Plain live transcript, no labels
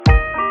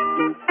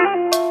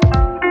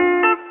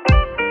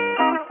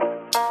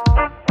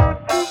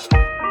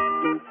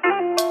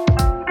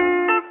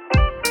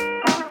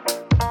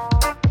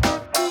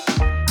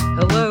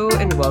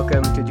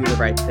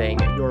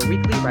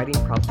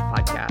Reading Prompts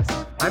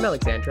podcast. I'm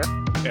Alexandra.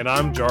 And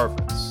I'm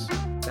Jarvis.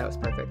 That was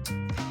perfect.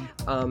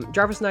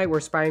 Jarvis and I were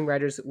aspiring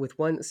writers with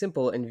one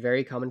simple and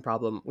very common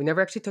problem. We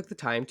never actually took the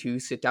time to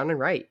sit down and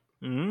write.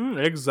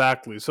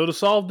 Exactly. So to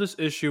solve this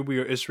issue, we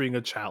are issuing a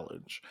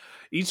challenge.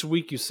 Each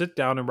week, you sit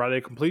down and write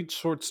a complete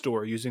short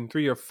story using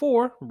 3 or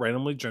 4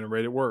 randomly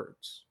generated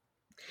words.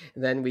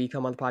 Then we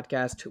come on the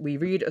podcast, we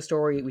read a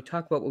story, we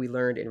talk about what we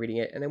learned in reading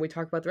it, and then we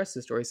talk about the rest of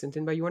the story sent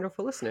in by you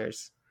wonderful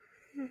listeners.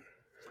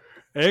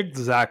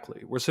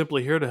 Exactly. We're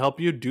simply here to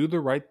help you do the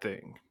right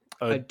thing.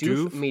 A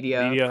Doof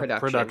Media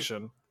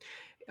production.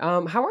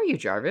 How are you,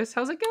 Jarvis?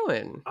 How's it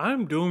going?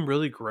 I'm doing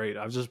really great.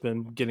 I've just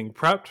been getting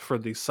prepped for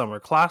these summer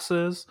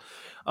classes,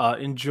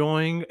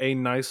 enjoying a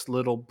nice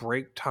little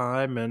break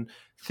time, and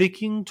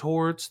thinking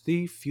towards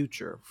the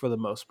future for the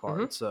most part.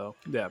 Mhm. So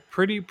yeah,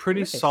 pretty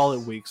Nice.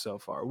 solid week so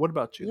far. What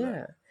about you?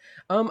 Yeah.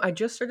 Then? I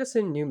just started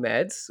some new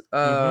meds,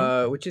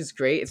 which is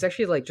great. It's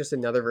actually like just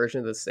another version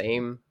of the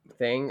same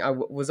thing. I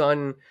was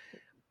on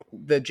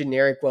the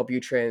generic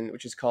Wellbutrin,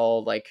 which is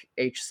called like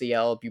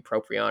HCl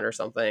bupropion or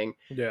something.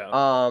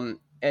 Yeah.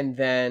 And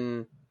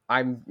then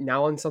I'm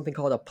now on something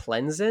called a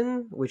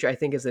Plenzin, which I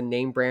think is a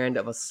name brand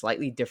of a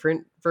slightly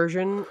different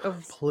version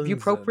of Plenzin.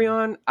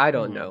 bupropion. I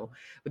don't know.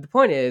 But the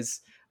point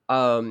is,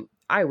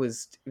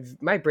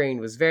 my brain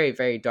was very,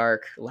 very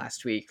dark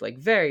last week, like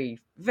very,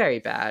 very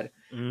bad.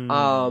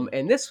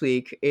 And this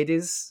week it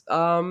is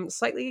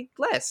slightly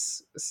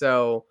less.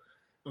 So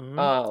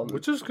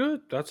which is good.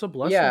 That's a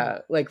blessing. yeah,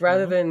 like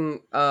rather than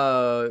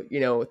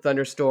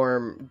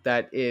thunderstorm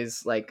that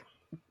is like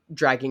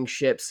dragging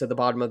ships to the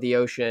bottom of the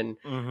ocean,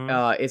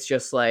 it's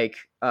just like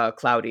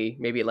cloudy,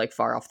 maybe like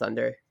far off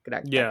thunder,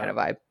 that kind of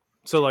vibe.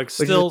 So like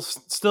still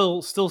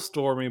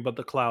stormy, but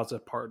the clouds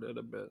have parted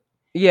a bit.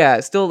 Yeah,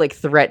 still like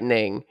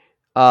threatening,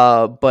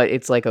 but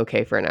it's like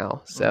okay for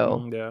now.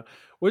 So yeah,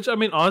 which I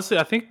mean, honestly,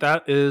 I think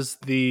that is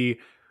the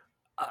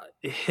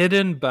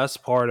hidden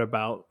best part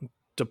about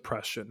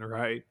depression,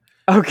 right?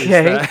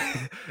 Okay.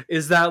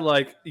 Is that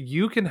like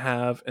you can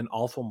have an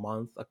awful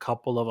month, a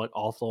couple of like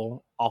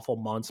awful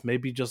months,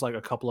 maybe just like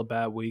a couple of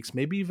bad weeks,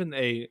 maybe even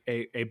a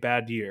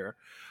bad year.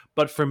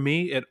 But for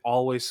me, it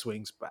always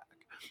swings back.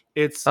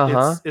 It's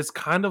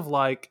kind of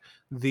like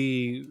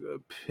the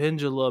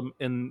pendulum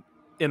in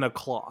a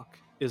clock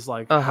is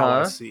like how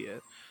I see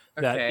it.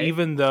 That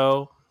even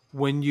though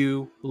when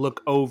you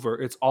look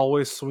over, it's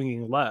always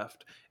swinging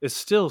left, it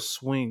still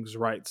swings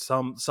right.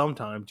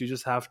 Sometimes you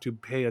just have to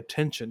pay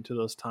attention to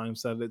those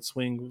times that it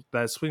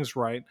swings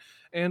right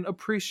and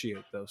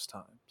appreciate those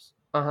times.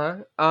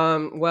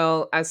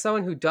 Well, as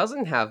someone who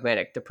doesn't have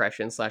manic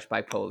depression /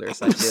 bipolar /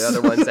 the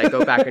other ones that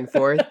go back and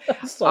forth,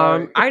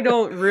 I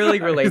don't really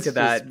relate to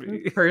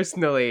that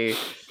personally.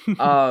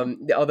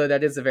 Although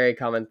that is a very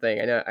common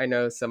thing. I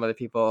know some other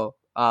people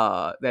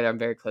that I'm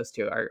very close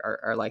to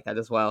are like that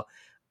as well.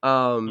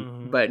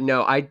 But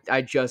no,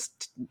 I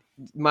just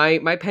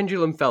my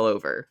pendulum fell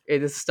over.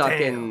 It is stuck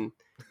in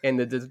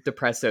the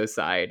depresso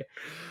side.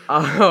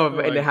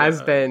 And it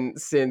has been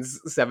since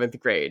 7th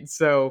grade.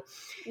 So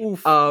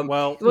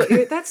well,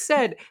 that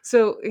said,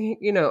 so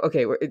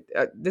okay,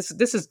 this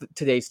is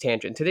today's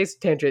tangent. Today's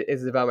tangent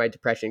is about my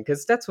depression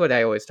because that's what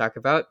I always talk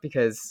about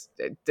because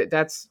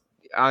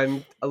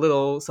I'm a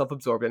little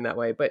self-absorbed in that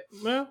way. But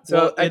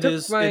it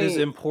is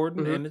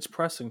important and it's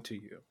pressing to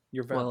you.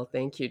 You're valid. Well,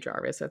 thank you,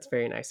 Jarvis. That's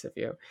very nice of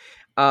you.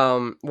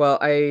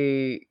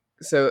 I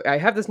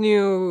have this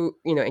new,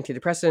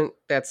 antidepressant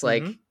that's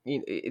like,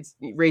 it's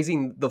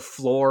raising the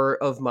floor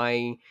of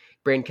my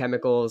brain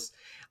chemicals.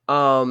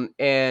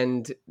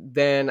 And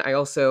then I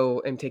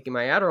also am taking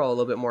my Adderall a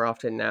little bit more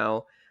often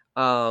now,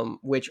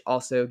 which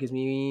also gives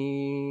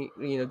me,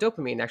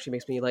 dopamine. Actually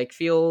makes me like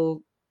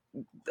feel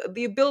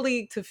the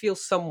ability to feel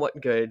somewhat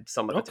good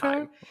some of the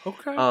time.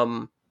 Okay.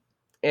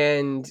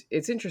 And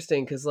it's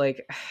interesting because,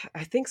 like,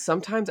 I think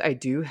sometimes I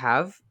do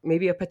have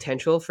maybe a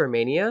potential for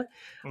mania.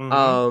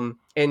 And,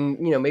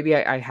 maybe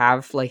I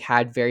have, like,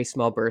 had very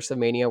small bursts of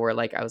mania where,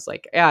 like, I was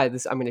like, yeah,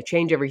 I'm going to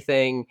change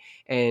everything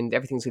and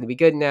everything's going to be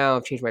good now.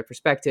 I've changed my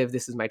perspective.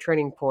 This is my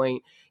turning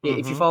point.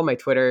 If you follow my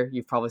Twitter,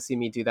 you've probably seen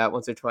me do that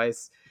once or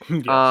twice.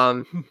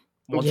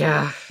 Yes.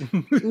 Yeah.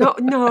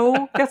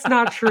 No, that's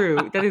not true.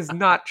 That is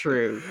not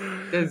true.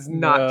 That is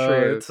not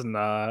true. It's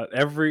not.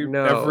 Every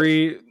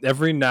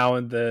now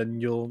and then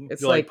you'll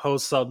like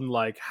post something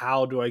like,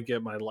 how do I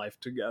get my life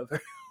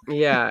together?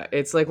 Yeah,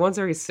 it's like once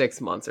every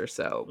 6 months or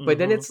so. But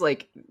then it's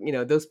like,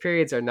 those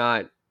periods are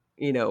not,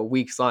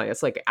 weeks long.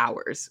 It's like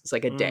hours. It's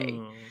like a day.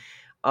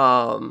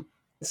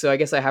 So I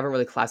guess I haven't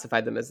really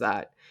classified them as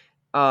that.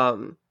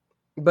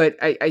 But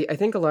I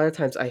think a lot of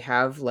times I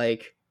have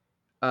like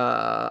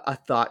a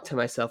thought to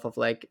myself of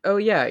like, oh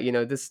yeah,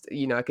 this,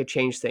 I could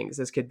change things.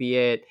 This could be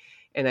it.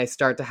 And I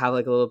start to have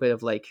like a little bit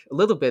of like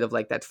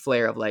that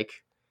flare of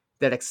like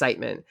that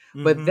excitement.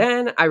 But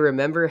then I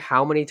remember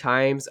how many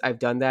times I've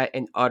done that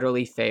and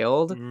utterly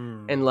failed.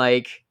 And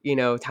like,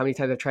 how many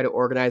times I've tried to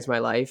organize my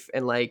life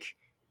and like,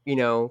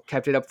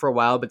 kept it up for a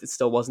while, but it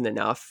still wasn't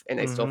enough. And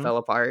I still fell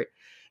apart.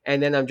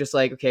 And then I'm just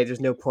like, okay, there's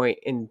no point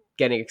in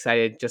getting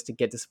excited just to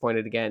get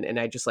disappointed again. And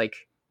I just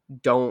like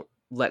don't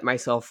let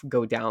myself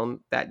go down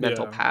that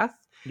mental Yeah. path,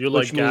 You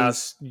which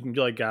like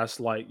means,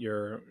 gaslight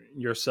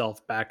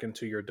yourself back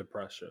into your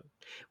depression.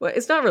 well,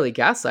 it's not really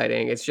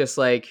gaslighting. It's just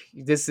like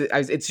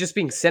it's just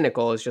being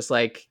cynical. It's just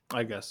like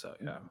I guess so,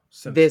 yeah.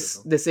 this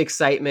Cynicism. this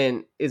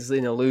excitement is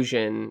an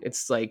illusion.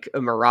 It's like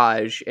a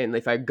mirage, and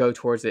if I go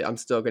towards it, I'm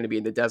still going to be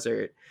in the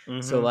desert. So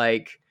Mm-hmm.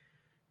 like,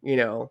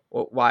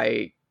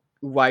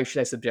 why should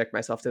I subject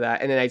myself to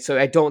that? And then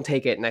I don't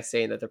take it, and I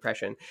stay in the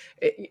depression.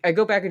 I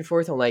go back and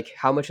forth on like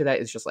how much of that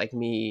is just like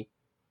me,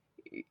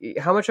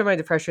 how much of my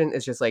depression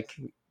is just like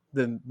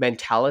the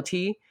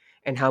mentality,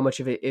 and how much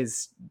of it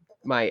is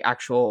my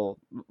actual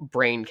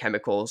brain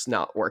chemicals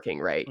not working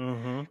right,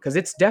 Mm-hmm. because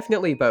it's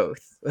definitely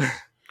both.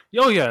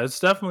 Oh yeah, it's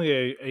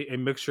definitely a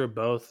mixture of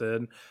both,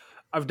 and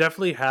I've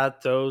definitely had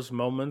those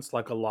moments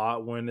like a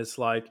lot when it's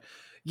like,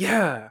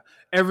 yeah,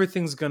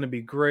 everything's gonna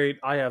be great.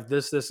 I have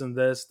this, and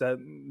this that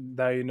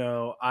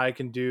I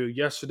can do.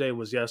 Yesterday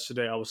was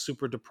yesterday. I was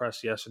super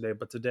depressed yesterday,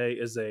 but today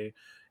is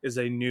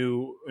a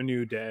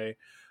new day.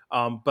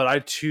 But I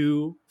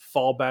too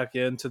fall back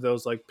into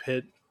those like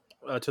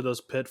to those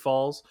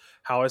pitfalls.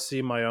 How I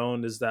see my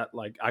own is that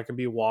like I can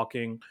be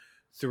walking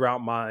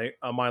throughout my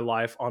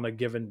life on a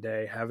given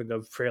day, having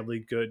a fairly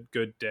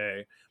good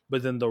day,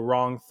 but then the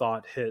wrong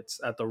thought hits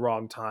at the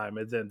wrong time,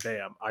 and then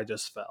bam, I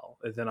just fell,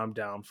 and then I'm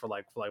down for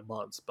like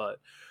months. But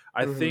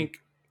I Hmm.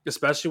 think,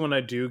 especially when I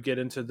do get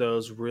into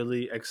those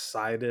really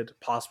excited,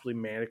 possibly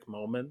manic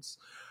moments,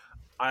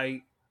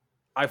 I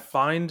I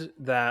find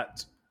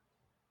that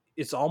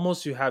it's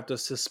almost you have to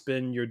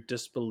suspend your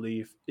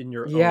disbelief in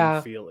your own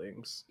Yeah,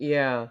 feelings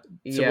yeah,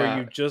 to where yeah.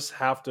 you just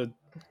have to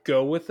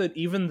go with it,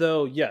 even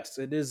though yes,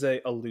 it is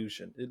a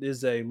illusion, it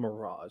is a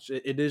mirage,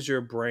 it is your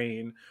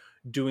brain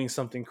doing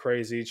something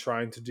crazy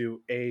trying to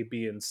do A,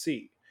 B, and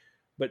C.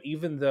 But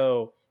even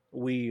though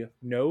we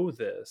know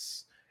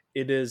this,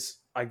 it is,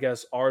 I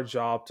guess, our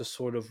job to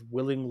sort of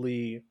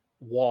willingly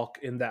walk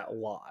in that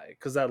lie,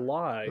 because that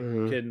lie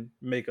Hmm. can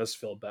make us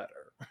feel better.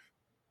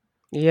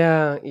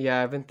 Yeah,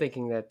 yeah. I've been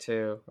thinking that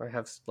too. I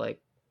have like,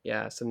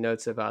 yeah, some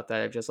notes about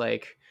that. I'm just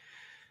like,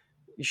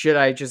 should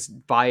I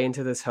just buy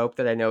into this hope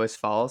that I know is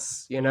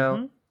false?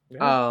 Mm-hmm.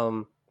 Yeah.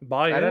 Um,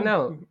 Buy I don't in.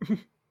 know.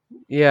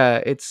 Yeah,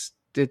 it's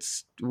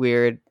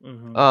weird.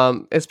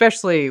 Mm-hmm.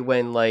 Especially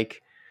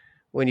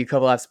when you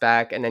collapse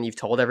back and then you've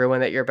told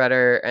everyone that you're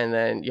better, and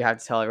then you have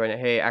to tell everyone,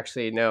 hey,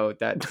 actually, no,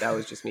 that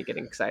was just me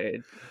getting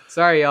excited.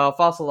 Sorry, y'all.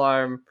 False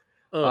alarm.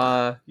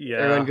 Ugh.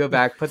 Everyone Yeah. go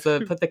back. Put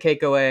the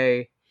cake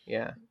away.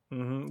 Yeah.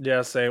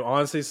 Yeah, same.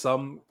 Honestly,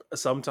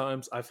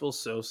 sometimes I feel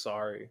so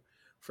sorry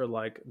for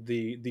like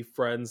the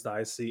friends that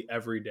I see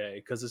every day,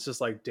 because it's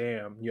just like,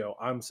 damn,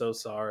 I'm so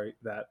sorry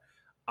that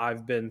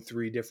I've been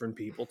three different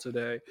people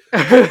today.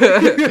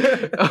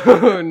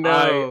 Oh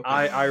no.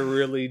 I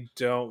really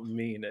don't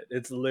mean it.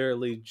 It's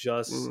literally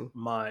just Mm,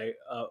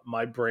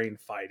 my brain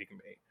fighting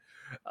me.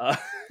 Uh,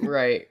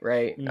 right,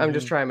 right. I'm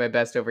just mhm. trying my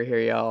best over here,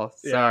 y'all.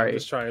 Yeah, I'm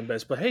just Sorry. trying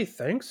best. But hey,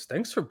 thanks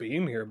for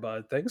being here,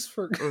 bud. Thanks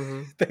for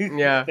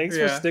Yeah, thanks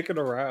for yeah. sticking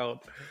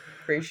around.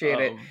 Appreciate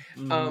it.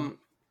 Mhm. Um,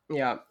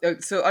 yeah.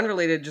 So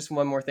unrelated, just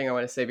one more thing I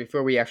want to say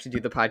before we actually do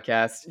the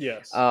podcast.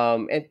 Yes,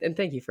 And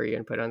thank you for your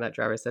input on that,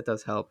 Jarvis. That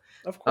does help.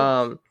 of course.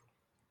 Um,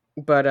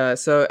 but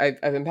so I've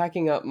been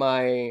packing up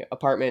my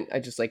apartment. I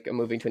just like I'm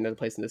moving to another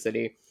place in the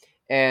city,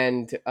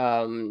 and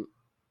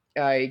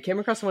I came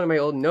across one of my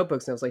old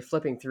notebooks and I was like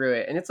flipping through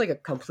it, and it's like a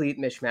complete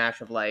mishmash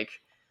of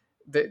like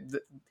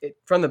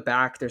from the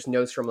back. There's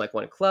notes from like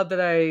one club that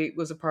I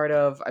was a part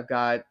of. I've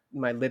got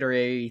my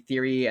literary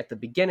theory at the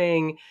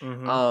beginning,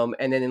 Hmm.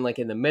 and then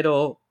in the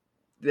middle,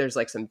 there's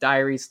like some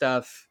diary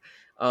stuff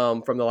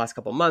from the last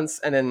couple months,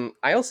 and then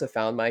I also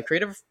found my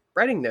creative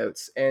writing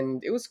notes,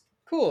 and it was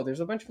cool. There's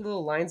a bunch of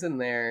little lines in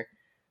there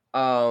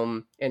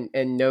and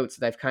notes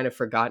that I've kind of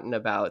forgotten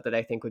about that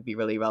I think would be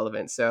really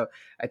relevant. So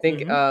I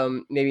think Hmm.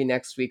 maybe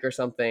next week or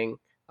something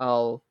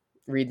I'll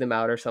read them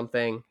out or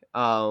something,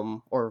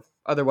 or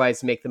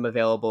otherwise make them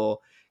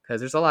available, because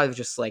there's a lot of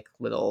just like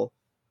little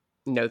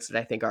notes that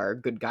I think are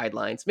good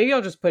guidelines. Maybe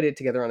I'll just put it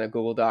together on a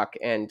Google Doc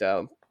and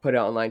put it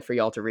online for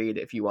y'all to read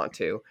if you want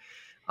to.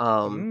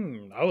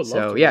 Um, I would love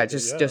so to yeah, read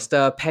it. just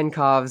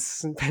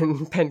Penkov's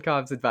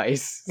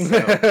advice. So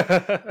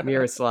Yeah.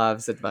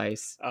 Miroslav's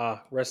advice.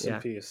 Rest in Yeah.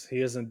 peace.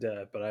 He isn't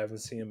dead, but I haven't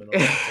seen him in a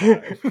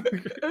long time.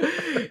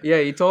 Yeah,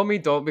 you told me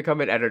don't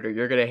become an editor.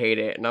 You're gonna hate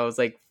it, and I was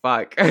like,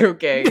 "Fuck."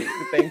 Okay,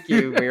 thank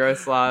you,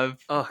 Miroslav.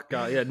 Oh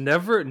god, yeah.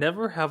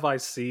 Never have I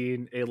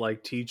seen a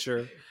like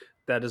teacher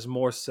that is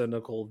more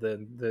cynical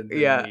than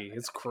Yeah, me.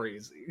 It's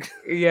crazy.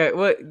 yeah.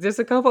 Well, there's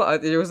a couple.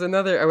 There was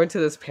another. I went to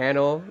this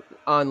panel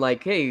on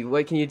like, hey,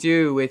 what can you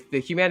do with the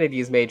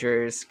humanities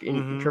majors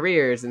in Hmm.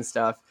 careers and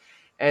stuff,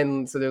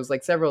 and so there was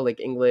like several like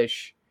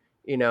English,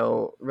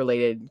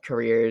 related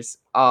careers.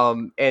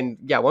 And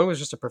yeah, one was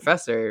just a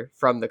professor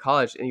from the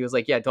college, and he was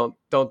like, yeah, don't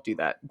do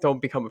that.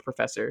 Don't become a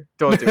professor.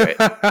 Don't do it.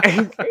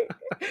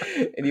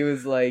 And he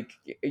was like,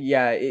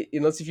 yeah,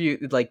 unless if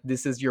you like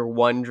this is your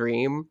one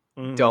dream,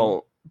 Hmm.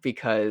 don't,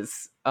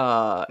 because It's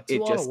a it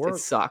lot of just it work.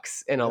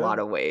 sucks in a Yeah. lot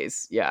of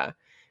ways. Yeah.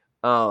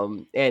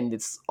 And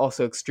it's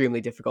also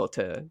extremely difficult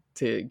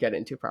to get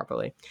into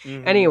properly.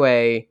 Mm-hmm.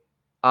 Anyway,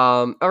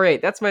 all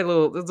right,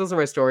 those are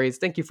my stories.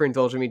 Thank you for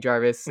indulging me,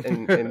 Jarvis,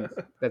 and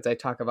as I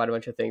talk about a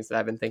bunch of things that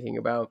I've been thinking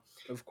about.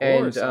 Of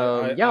And course,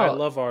 I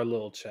love our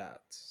little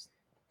chats.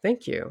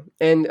 thank you.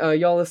 And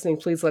y'all listening,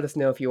 please let us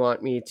know if you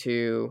want me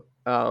to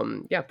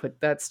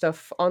put that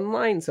stuff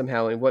online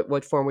somehow, and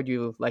what form would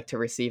you like to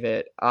receive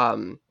it.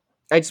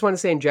 I just want to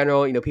say in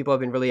general, people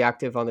have been really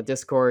active on the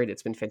Discord.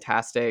 It's been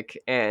fantastic.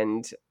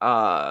 And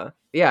I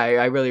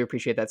really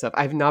appreciate that stuff.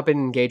 I've not been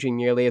engaging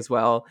nearly as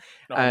well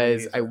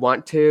as I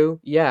want to.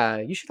 Yeah,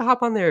 you should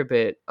hop on there a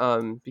bit.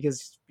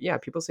 Because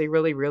people say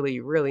really, really,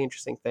 really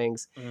interesting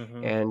things.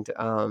 Mm-hmm.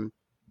 And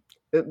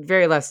the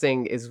very last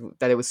thing is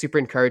that it was super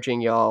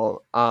encouraging,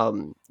 y'all.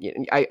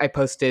 I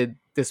posted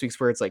this week's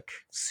words like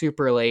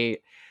super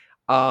late.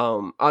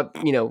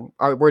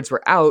 Our words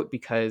were out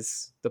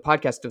because the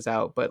podcast was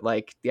out, but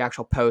like the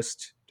actual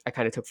post I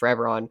kind of took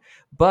forever on.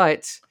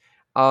 But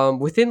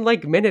within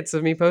like minutes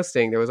of me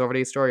posting, there was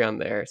already a story on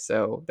there.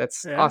 So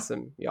that's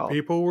awesome, y'all.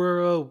 People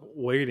were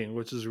waiting,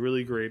 which is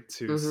really great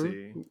to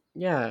see.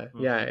 Yeah,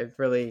 it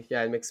really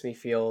it makes me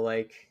feel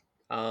like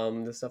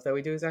the stuff that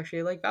we do is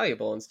actually like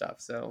valuable and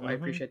stuff. So I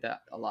appreciate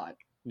that a lot.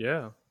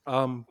 Yeah.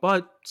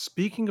 But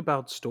speaking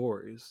about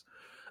stories,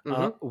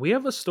 we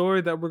have a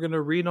story that we're going to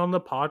read on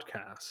the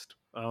podcast.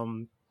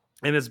 And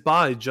it's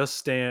by Just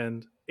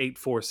Stand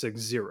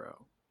 8460.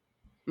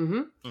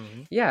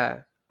 Yeah.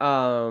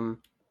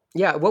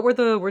 What were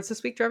the words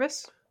this week,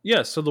 Jarvis?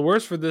 Yeah, so the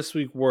words for this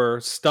week were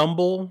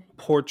stumble,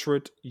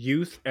 portrait,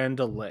 youth, and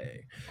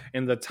delay.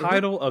 And the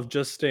title of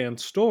Just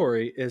Stand's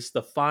story is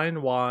The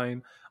Fine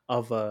Wine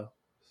of a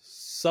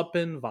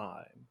Suppin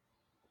Vine.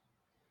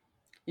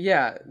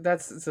 Yeah,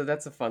 that's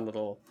a fun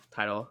little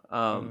title.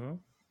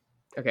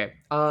 Okay,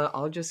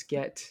 I'll just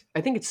get.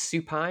 I think it's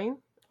supine.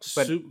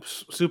 But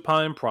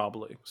supine,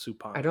 probably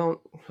supine. I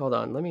don't. Hold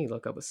on, let me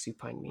look up what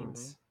supine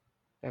means.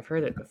 I've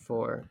heard it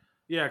before.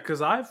 Yeah,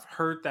 because I've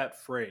heard that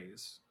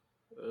phrase,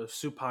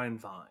 supine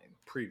vine,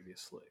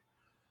 previously.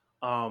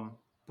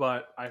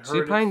 But I heard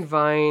supine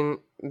vine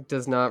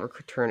does not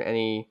return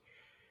any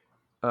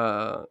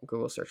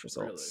Google search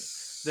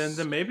results. Really?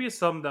 Then maybe it's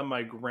something that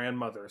my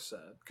grandmother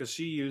said, because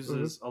she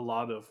uses a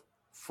lot of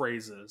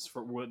phrases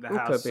that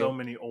has so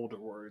many older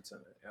words in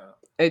it. Yeah,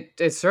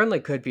 it certainly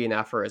could be an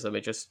aphorism.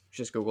 It just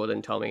Google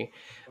didn't tell me.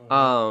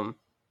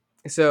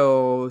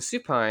 So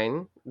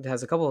supine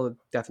has a couple of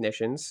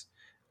definitions.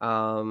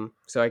 So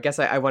I guess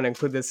I want to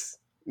include this.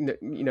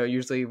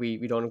 Usually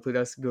we don't include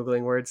us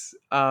Googling words,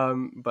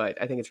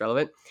 but I think it's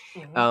relevant.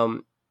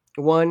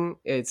 One,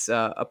 it's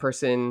a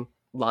person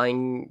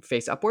lying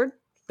face upward.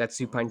 That's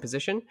supine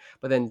position.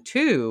 But then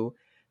two,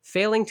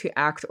 failing to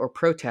act or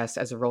protest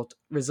as a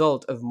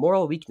result of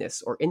moral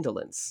weakness or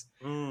indolence.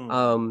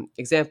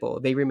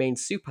 Example, they remain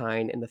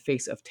supine in the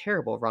face of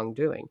terrible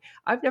wrongdoing.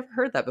 I've never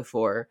heard that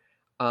before.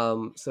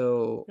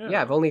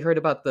 I've only heard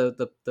about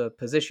the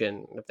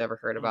position. I've never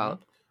heard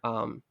about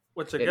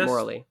which I it guess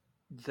morally.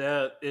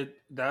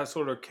 That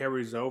sort of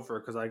carries over,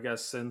 because I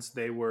guess since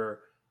they were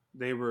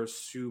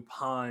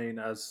supine,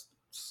 as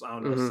I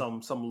don't know,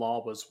 some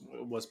law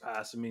was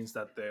passed, it means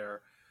that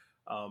they're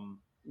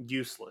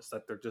useless,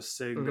 that they're just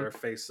sitting there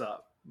face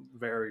up,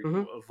 very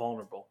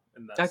vulnerable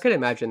in that I could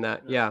imagine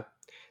that. Yeah.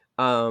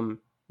 Okay,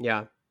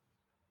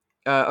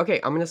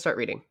 I'm gonna start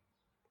reading.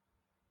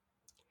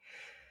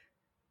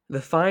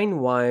 The Fine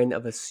Wine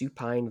of a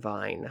Supine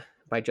Vine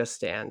by Just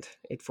Stand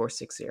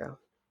 8460.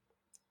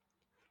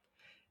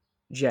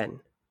 Jen,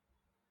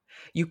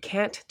 you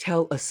can't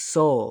tell a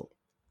soul.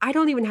 I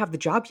don't even have the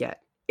job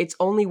yet. It's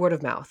only word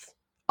of mouth.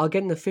 I'll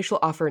get an official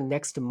offer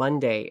next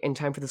Monday in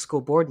time for the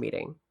school board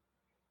meeting.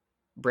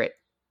 Britt,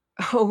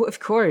 oh, of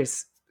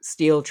course.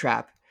 Steel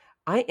Trap.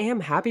 I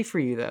am happy for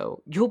you,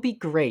 though. You'll be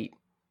great.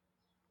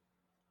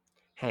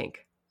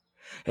 Hank,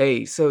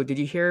 hey, so did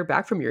you hear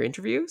back from your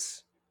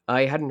interviews?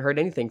 I hadn't heard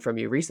anything from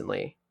you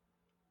recently.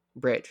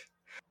 Britt,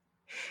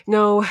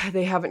 no,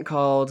 they haven't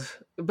called.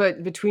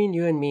 But between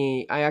you and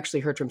me, I actually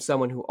heard from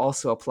someone who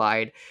also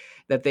applied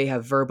that they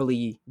have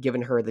verbally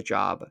given her the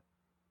job.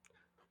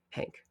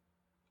 Hank,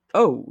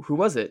 oh, who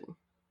was it?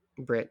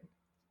 Britt,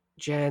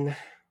 Jen.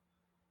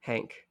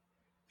 Hank,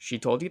 she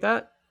told you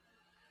that?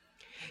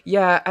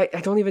 Yeah,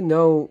 I don't even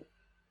know.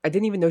 I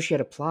didn't even know she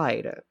had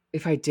applied.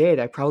 If I did,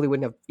 I probably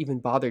wouldn't have even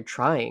bothered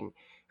trying.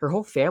 Her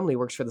whole family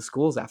works for the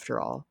schools after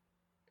all.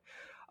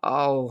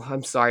 Oh,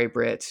 I'm sorry,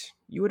 Britt.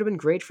 You would have been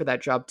great for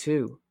that job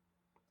too.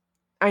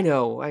 I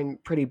know, I'm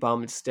pretty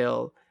bummed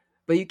still,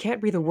 but you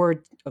can't breathe a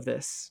word of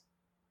this.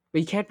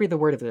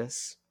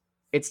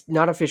 It's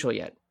not official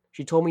yet.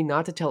 She told me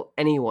not to tell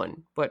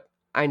anyone, but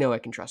I know I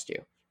can trust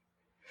you.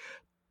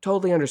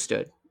 Totally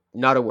understood.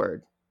 Not a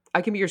word.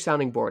 I can be your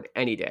sounding board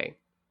any day.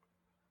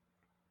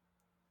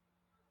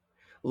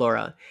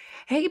 Laura,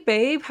 hey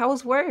babe, how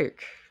was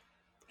work?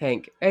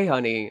 Hank, hey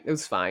honey, it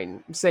was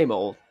fine. Same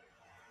old.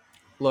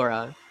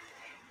 Laura,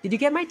 did you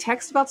get my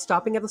text about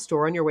stopping at the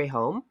store on your way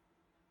home?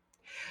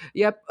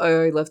 Yep,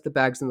 I left the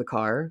bags in the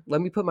car.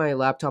 Let me put my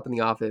laptop in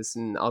the office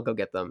and I'll go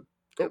get them.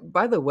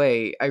 By the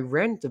way, I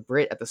ran into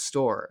Britt at the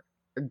store.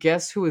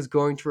 Guess who is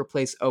going to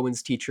replace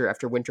Owen's teacher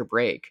after winter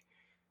break?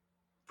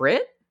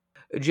 Britt?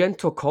 Jen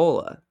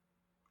Tocola.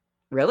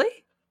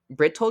 Really?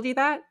 Britt told you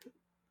that?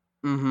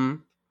 Mm-hmm.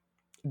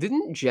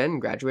 Didn't Jen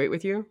graduate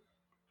with you?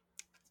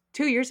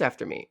 2 years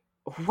after me.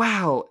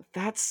 Wow,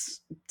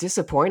 that's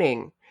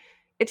disappointing.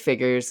 It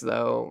figures,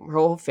 though. Her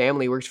whole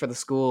family works for the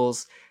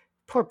schools.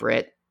 Poor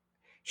Britt.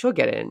 She'll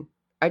get in.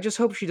 I just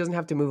hope she doesn't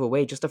have to move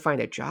away just to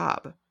find a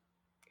job.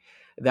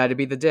 That'd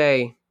be the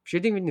day. She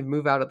didn't even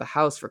move out of the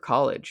house for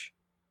college.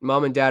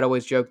 Mom and Dad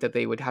always joked that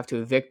they would have to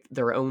evict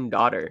their own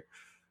daughter.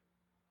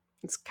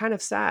 It's kind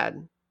of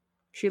sad.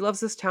 She loves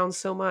this town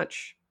so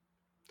much.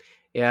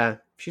 Yeah,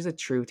 she's a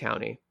true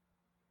townie.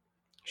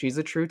 She's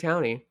a true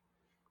townie.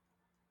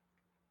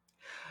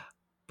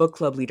 Book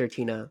club leader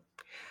Tina.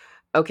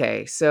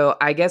 Okay, so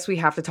I guess we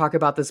have to talk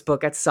about this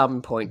book at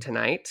some point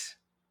tonight.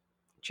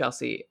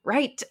 Chelsea.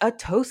 Right, a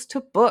toast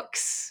to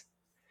books.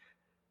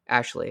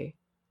 Ashley.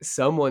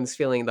 Someone's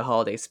feeling the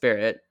holiday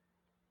spirit.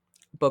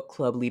 Book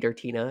club leader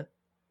Tina.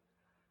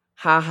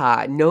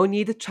 Haha, no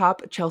need to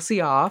chop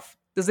Chelsea off.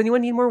 Does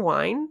anyone need more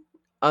wine?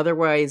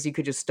 Otherwise, you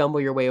could just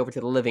stumble your way over to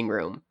the living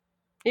room.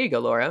 Here you go,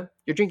 Laura.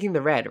 You're drinking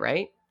the red,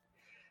 right?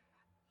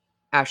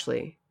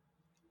 Ashley.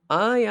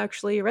 I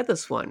actually read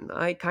this one.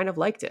 I kind of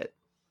liked it.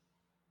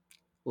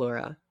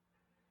 Laura.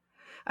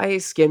 I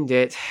skimmed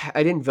it.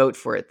 I didn't vote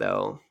for it,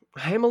 though.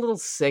 I am a little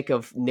sick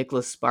of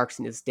Nicholas Sparks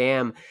and his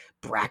damn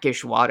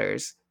brackish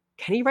waters.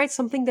 Can he write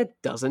something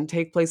that doesn't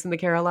take place in the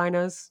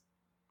Carolinas?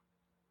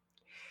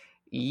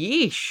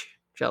 Yeesh,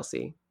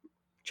 Chelsea.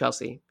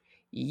 Chelsea.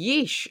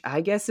 Yeesh,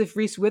 I guess if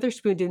Reese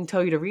Witherspoon didn't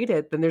tell you to read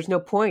it, then there's no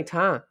point,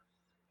 huh?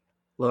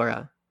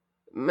 Laura.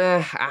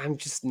 Meh, I'm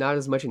just not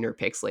as much in her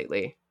picks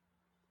lately.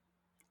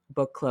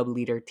 Book club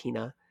leader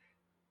Tina.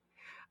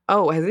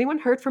 Oh, has anyone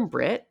heard from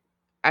Britt?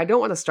 I don't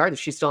want to start if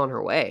she's still on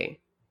her way.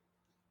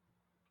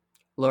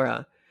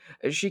 Laura.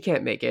 She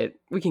can't make it.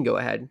 We can go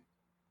ahead.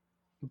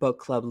 Book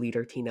club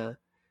leader Tina.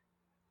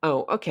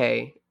 Oh,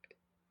 okay.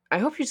 I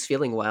hope she's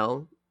feeling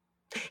well.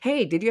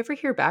 Hey, did you ever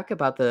hear back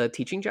about the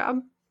teaching job?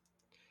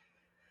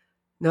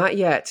 Not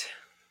yet.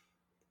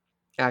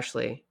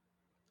 Ashley.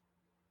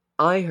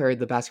 I heard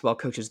the basketball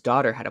coach's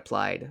daughter had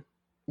applied.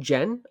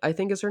 Jen, I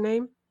think is her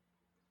name.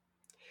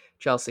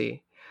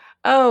 Chelsea.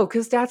 Oh,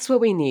 because that's what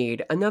we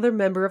need. Another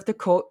member of the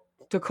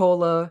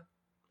Tocola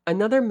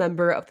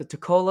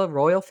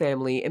royal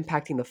family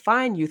impacting the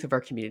fine youth of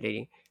our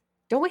community.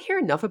 Don't we hear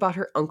enough about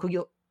her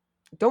uncle?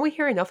 Don't we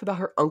hear enough about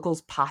her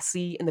uncle's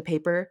posse in the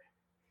paper?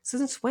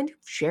 Since when do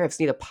sheriffs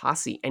need a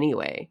posse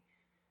anyway?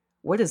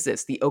 What is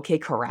this, the OK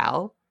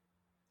Corral?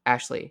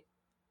 Ashley.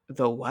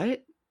 The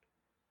what?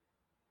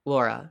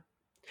 Laura.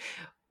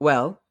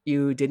 Well,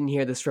 you didn't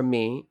hear this from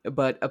me,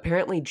 but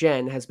apparently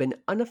Jen has been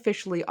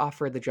unofficially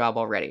offered the job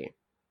already.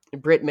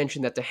 Britt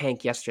mentioned that to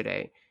Hank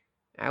yesterday.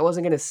 I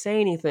wasn't going to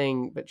say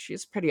anything, but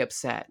she's pretty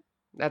upset.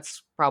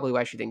 That's probably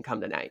why she didn't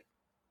come tonight.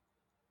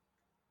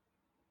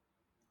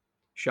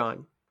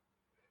 Sean.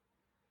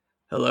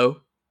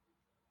 Hello?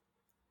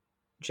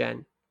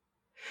 Jen.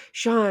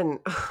 Sean.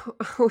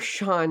 Oh,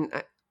 Sean.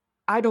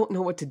 I don't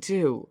know what to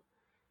do.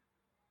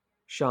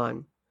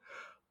 Sean.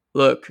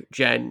 Look,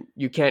 Jen,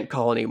 you can't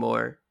call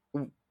anymore.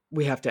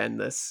 We have to end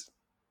this.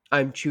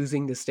 I'm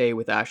choosing to stay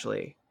with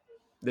Ashley.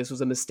 This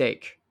was a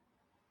mistake.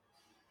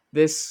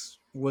 This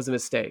was a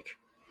mistake.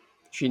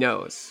 She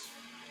knows.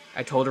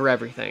 I told her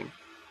everything.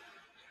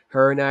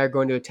 Her and I are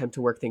going to attempt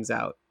to work things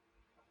out.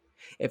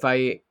 If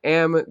I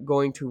am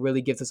going to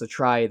really give this a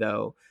try,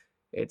 though,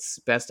 it's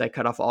best I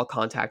cut off all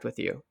contact with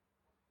you.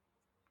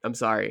 I'm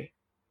sorry.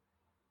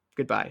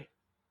 Goodbye.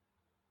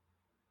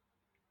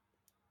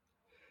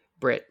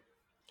 Britt.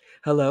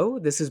 Hello,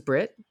 this is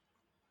Britt.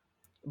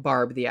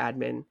 Barb, the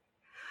admin.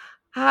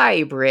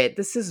 Hi, Britt.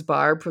 This is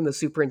Barb from the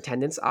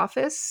superintendent's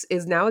office.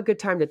 Is now a good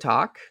time to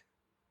talk?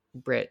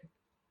 Britt.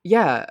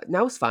 Yeah,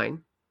 now it's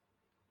fine.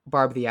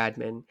 Barb, the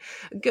admin.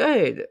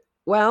 Good.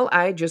 Well,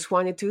 I just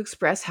wanted to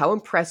express how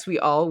impressed we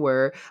all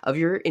were of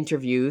your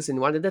interviews and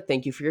wanted to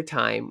thank you for your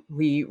time.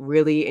 We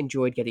really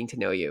enjoyed getting to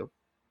know you.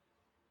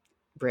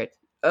 Britt.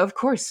 Of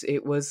course,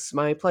 it was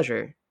my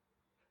pleasure.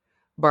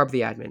 Barb,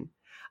 the admin.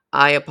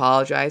 I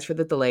apologize for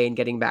the delay in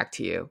getting back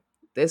to you.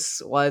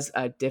 This was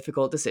a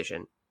difficult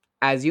decision.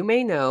 As you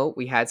may know,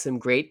 we had some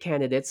great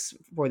candidates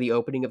for the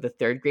opening of the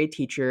third grade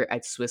teacher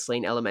at Swiss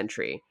Lane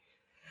Elementary.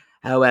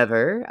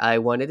 However, I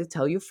wanted to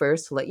tell you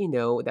first to let you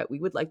know that we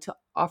would like to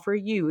offer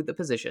you the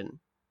position.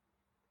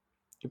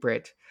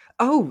 Britt.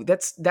 Oh,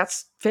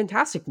 that's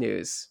fantastic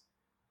news.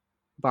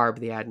 Barb,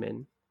 the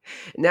admin.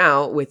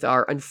 Now, with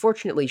our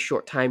unfortunately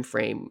short time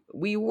frame,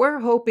 we were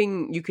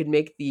hoping you could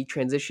make the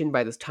transition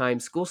by the time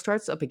school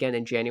starts up again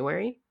in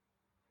January.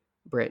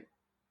 Britt.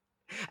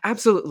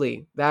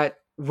 Absolutely. That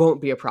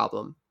won't be a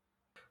problem.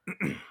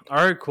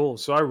 All right, cool.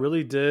 So I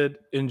really did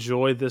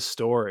enjoy this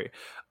story.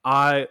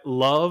 I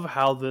love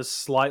how this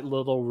slight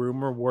little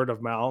rumor, word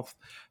of mouth,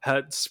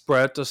 had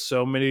spread to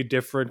so many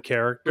different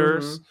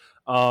characters.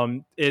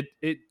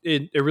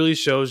 It really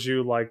shows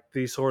you like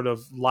the sort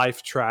of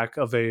life track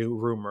of a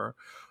rumor.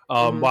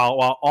 Mm-hmm.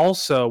 While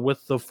also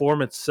with the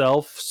form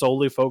itself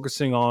solely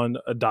focusing on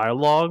a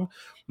dialogue,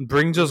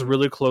 brings us Mm-hmm.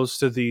 really close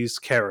to these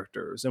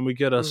characters, and we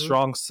get a Mm-hmm.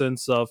 strong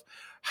sense of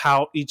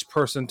how each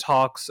person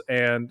talks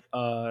and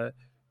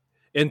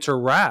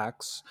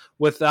interacts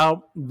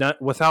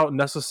without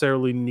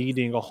necessarily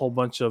needing a whole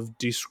bunch of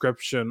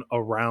description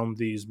around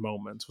these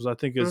moments, which I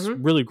think is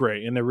Mm-hmm. really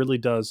great, and it really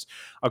does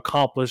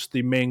accomplish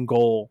the main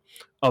goal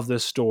of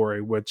this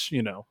story, which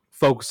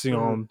focusing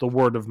Mm-hmm. on the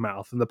word of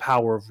mouth and the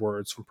power of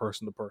words from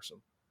person to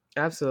person.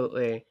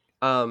 Absolutely.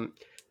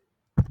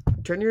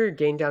 Turn your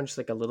gain down just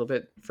like a little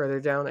bit further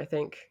down, I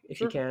think,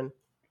 if you Sure.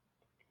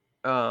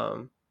 can.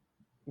 Um,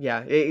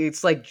 yeah,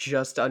 it's like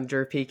just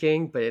under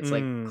peaking, but it's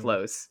like Mm,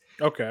 close.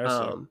 okay, I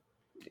see. Um,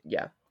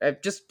 yeah,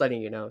 just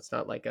letting you know, it's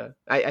not like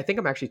I think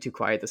I'm actually too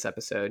quiet this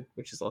episode,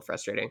 which is a little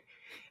frustrating.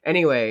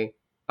 Anyway,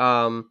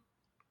 um,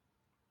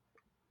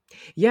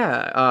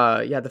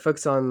 yeah, the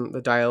focus on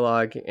the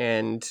dialogue,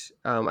 and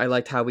I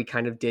liked how we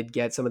kind of did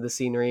get some of the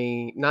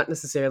scenery, not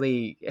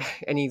necessarily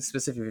any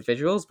specific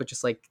visuals, but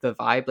just like the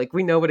vibe. Like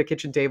we know what a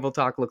kitchen table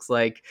talk looks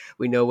like,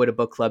 we know what a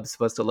book club's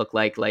supposed to look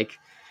like. Like,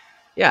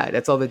 yeah,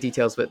 that's all the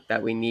details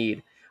that we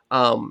need.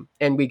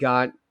 And we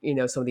got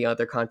some of the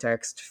other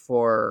context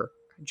for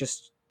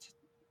just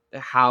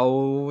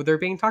how they're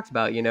being talked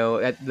about.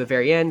 At the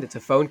very end, it's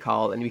a phone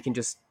call, and we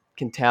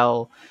can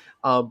tell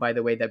by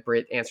the way that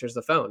Britt answers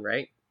the phone,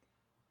 right?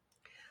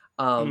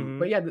 But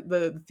Hmm. yeah,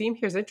 the theme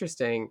here is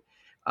interesting.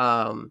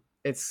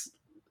 It's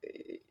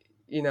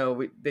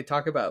they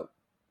talk about,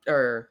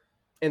 or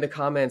in the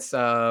comments,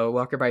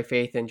 Walker by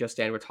Faith and Just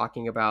Dan were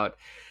talking about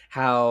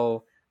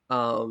how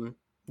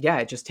yeah,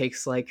 it just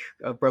takes like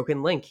a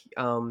broken link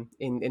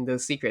in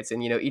those secrets,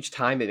 and each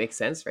time it makes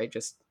sense, right?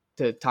 Just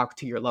to talk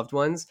to your loved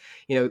ones.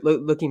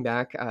 Looking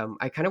back,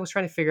 I kind of was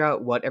trying to figure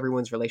out what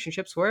everyone's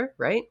relationships were,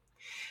 right?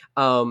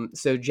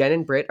 So Jen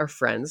and Britt are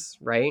friends,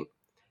 right?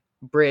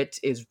 Britt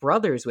is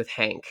brothers with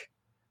Hank,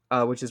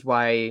 which is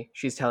why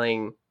she's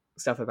telling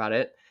stuff about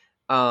it.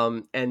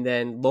 And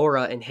then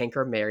Laura and Hank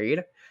are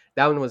married.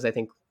 That one was, I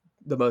think,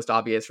 the most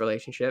obvious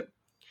relationship.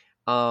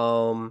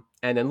 And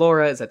then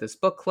Laura is at this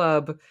book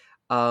club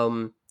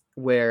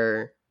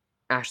where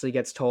Ashley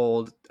gets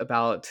told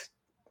about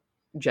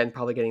Jen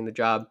probably getting the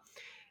job.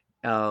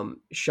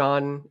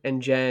 Sean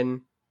and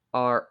Jen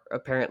are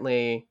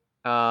apparently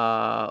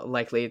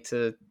likely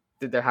to,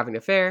 they're having an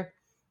affair,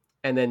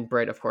 and then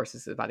Britt, of course,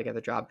 is about to get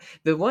the job.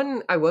 The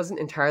one I wasn't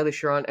entirely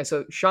sure on,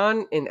 so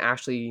Sean and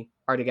Ashley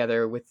are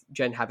together with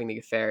Jen having the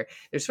affair.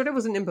 There sort of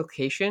was an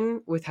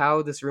implication with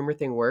how this rumor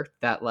thing worked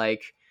that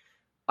like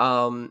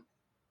um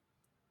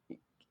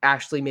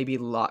Ashley maybe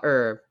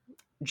or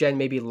Jen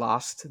maybe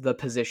lost the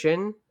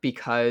position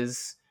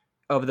because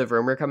of the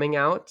rumor coming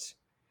out.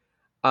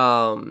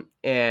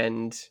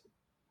 And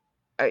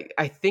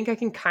I think I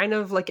can kind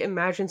of like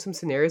imagine some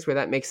scenarios where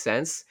that makes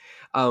sense,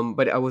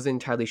 but I wasn't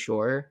entirely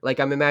sure. Like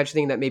I'm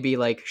imagining that maybe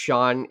like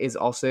Sean is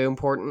also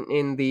important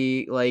in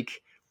the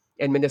like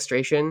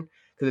administration,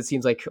 because it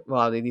seems like a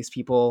lot of these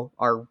people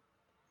are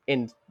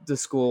in the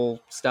school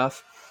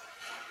stuff,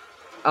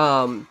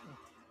 um,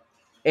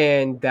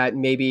 and that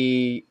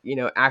maybe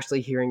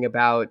Ashley hearing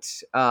about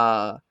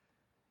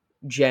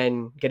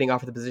Jen getting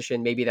offered the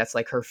position, maybe that's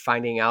like her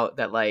finding out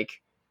that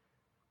like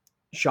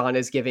Sean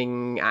is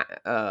giving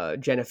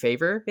Jen a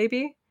favor,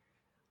 maybe.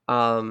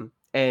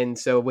 And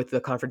so with the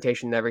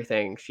confrontation and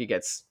everything, she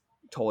gets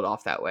told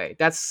off that way.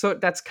 That's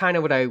kind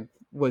of what I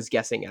was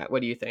guessing at.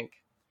 What do you think?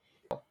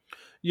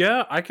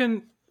 Yeah, I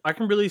can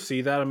really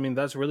see that. I mean,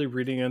 that's really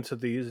reading into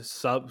the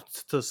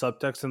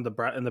subtext in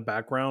in the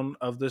background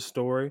of this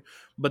story,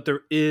 but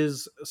there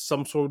is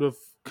some sort of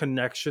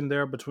connection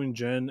there between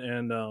Jen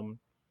and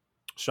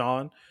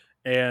Sean,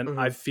 and I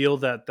Mm-hmm. feel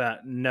that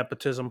that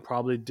nepotism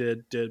probably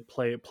did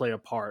play a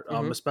part,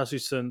 Mm-hmm. especially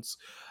since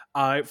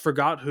I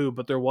forgot who,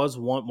 but there was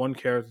one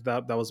character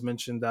that was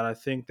mentioned that I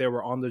think they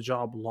were on the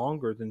job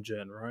longer than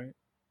Jen, right?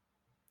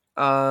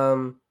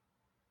 Um,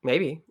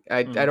 maybe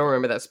I don't Okay.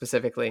 remember that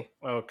specifically,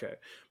 Okay,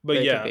 but but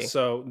it could yeah, be.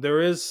 so there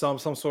is some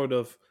sort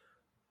of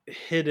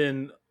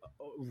hidden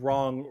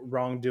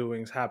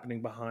wrongdoings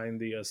happening behind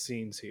the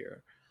scenes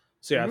here.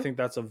 So yeah, I Mm-hmm. think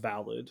that's a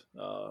valid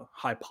Mm-hmm.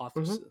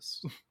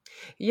 hypothesis.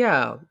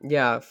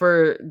 Yeah.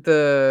 For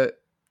the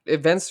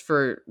events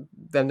for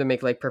them to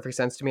make like perfect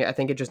sense to me, I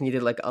think it just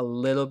needed like a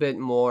little bit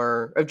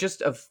more of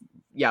just of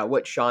yeah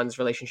what Sean's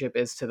relationship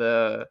is to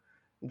the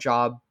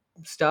job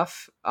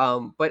stuff.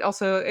 But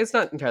also it's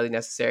not entirely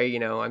necessary.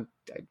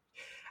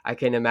 I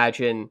can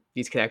imagine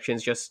these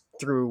connections just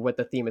through what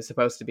the theme is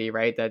supposed to be,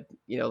 right? That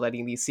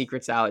letting these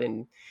secrets out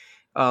and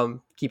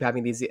keep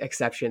having these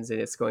exceptions, and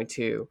it's going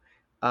to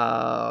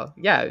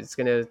yeah, it's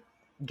going to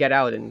get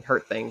out and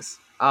hurt things.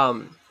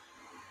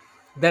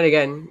 Then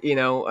again,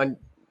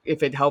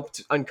 if it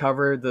helped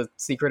uncover the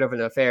secret of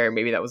an affair,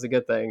 maybe that was a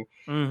good thing.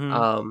 Hmm.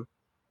 Um,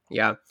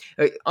 yeah.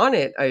 On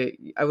it,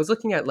 I was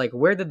looking at like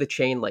where did the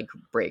chain like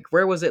break?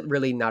 Where was it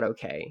really not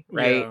okay,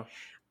 right? Yeah.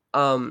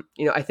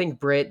 I think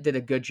Britt did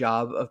a good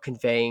job of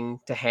conveying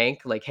to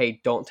Hank, like, hey,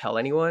 don't tell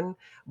anyone.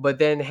 But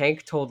then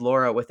Hank told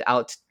Laura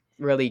without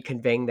really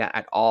conveying that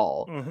at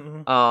all.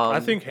 Hmm. I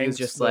think He was Hank's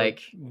just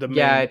like, the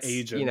yeah, main it's,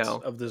 agent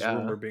of this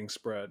rumor being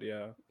spread.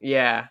 Yeah.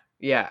 yeah,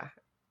 yeah,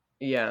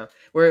 yeah.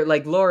 Where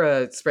like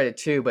Laura spread it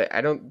too, but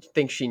I don't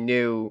think she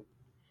knew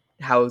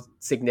how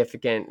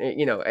significant,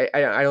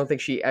 I don't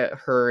think she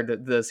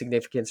heard the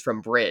significance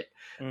from Brit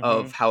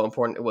of Hmm. how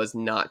important it was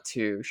not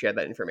to share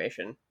that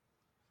information.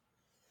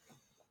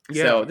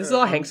 Yeah. So this is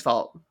all Hank's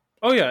fault.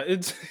 Oh yeah,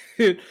 it's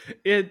it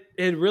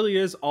really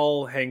is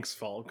all Hank's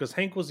fault because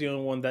Hank was the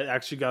only one that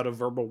actually got a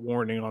verbal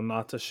warning on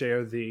not to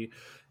share the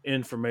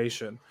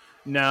information.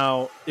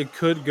 Now it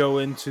could go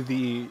into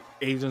the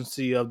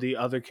agency of the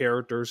other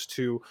characters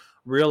to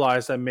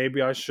realize that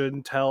maybe I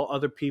shouldn't tell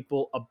other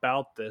people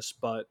about this,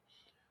 but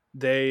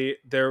they're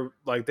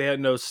like they had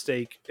no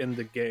stake in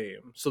the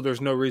game, so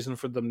there's no reason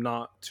for them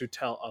not to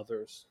tell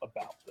others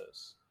about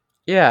this.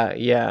 Yeah,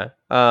 yeah.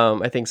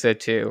 I think so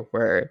too.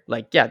 Where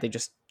like, yeah, they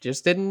just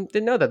didn't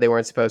know that they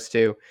weren't supposed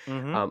to.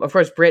 Mm-hmm. Of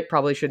course, Britt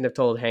probably shouldn't have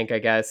told Hank, I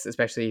guess,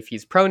 especially if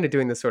he's prone to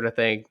doing this sort of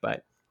thing.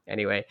 But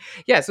anyway,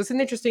 yeah. So it's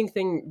an interesting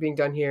thing being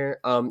done here.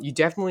 You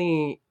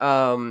definitely,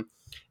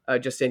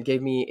 Justin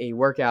gave me a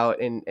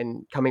workout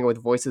and coming up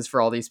with voices for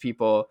all these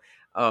people.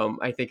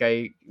 I think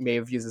I may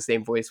have used the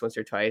same voice once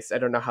or twice. I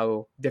don't know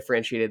how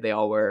differentiated they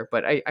all were,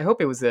 but I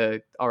hope it was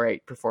a all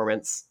right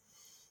performance.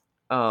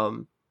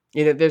 Um,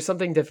 there's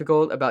something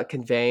difficult about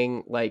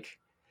conveying like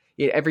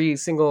every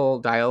single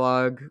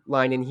dialogue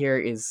line in here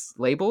is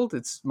labeled.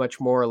 It's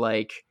much more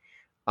like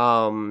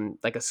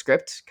a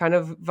script kind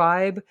of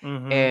vibe,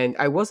 Mm-hmm. and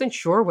I wasn't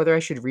sure whether I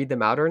should read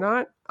them out or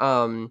not.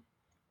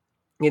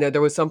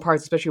 There was some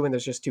parts, especially when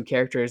there's just two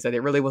characters, that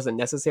it really wasn't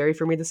necessary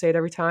for me to say it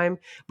every time.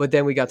 But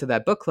then we got to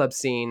that book club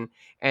scene,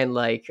 and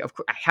like, of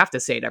course, I have to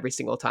say it every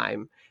single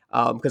time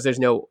because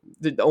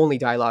the only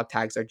dialogue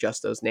tags are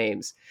just those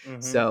names. Mm-hmm.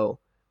 So,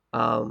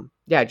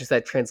 yeah, just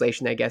that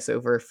translation, I guess,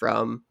 over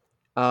from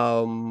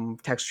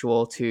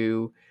textual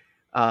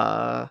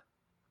uh,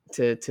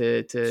 to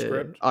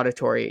Script.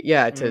 auditory,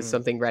 yeah, to Mm.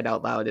 something read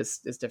out loud is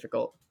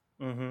difficult.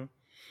 Mm-hmm.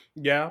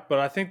 Yeah, but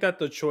I think that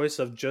the choice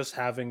of just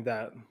having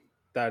that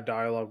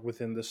dialogue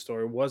within the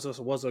story was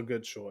a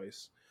good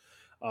choice.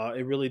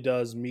 It really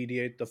does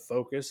mediate the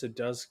focus. It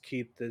does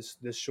keep this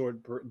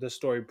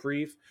story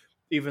brief,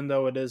 even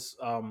though it is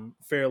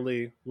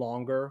fairly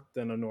longer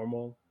than a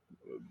normal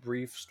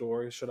brief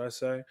story, should I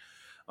say?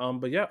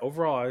 But yeah,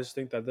 overall, I just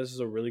think that this is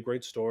a really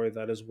great story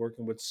that is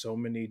working with so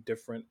many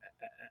different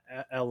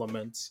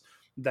elements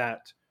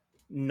that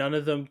none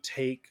of them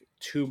take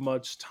too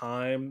much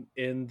time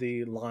in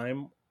the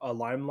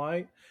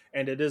limelight,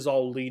 and it is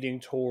all leading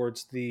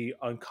towards the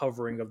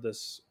uncovering of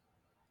this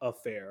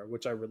affair,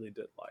 which I really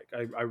did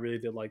like. I really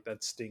did like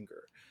that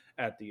stinger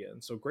at the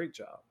end. So great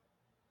job.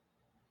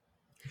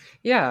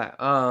 Yeah,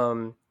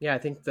 yeah, I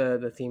think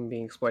the theme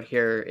being explored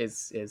here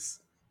is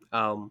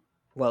um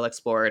well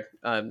explored,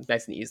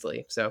 nice and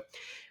easily. So,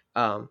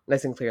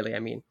 nice and clearly, I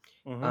mean.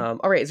 Hmm.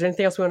 All right, is there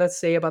anything else we want to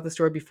say about the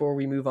story before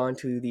we move on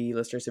to the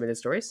listener submitted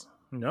stories?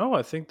 No,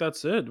 I think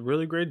that's it.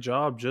 Really great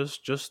job.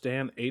 Just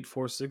stand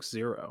 8460.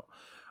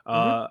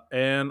 Mm-hmm.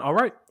 And all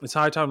right, it's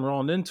high time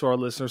rolling into our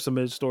listener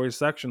submitted stories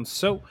section.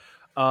 So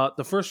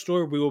the first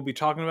story we will be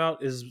talking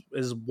about is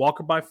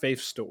Walker by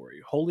Faith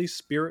story. Holy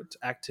Spirit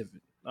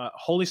activate.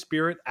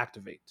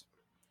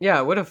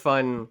 Yeah, what a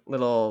fun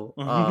little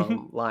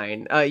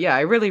line. Yeah,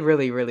 I really,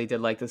 really, really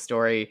did like the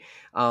story.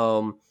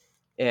 Um,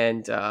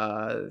 and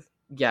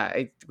yeah,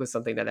 it was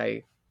something that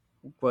I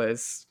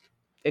was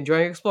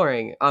enjoying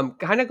exploring. I'm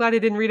kind of glad I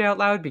didn't read it out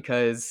loud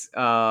because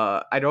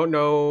I don't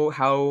know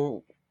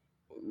how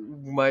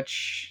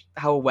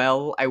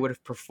well I would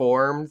have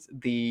performed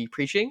the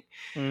preaching.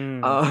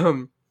 Mm.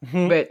 Um,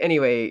 but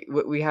anyway,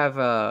 we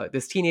have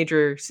this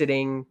teenager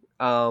sitting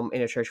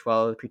in a church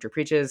while the preacher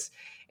preaches,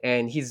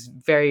 and he's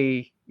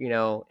very,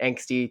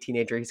 angsty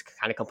teenager. He's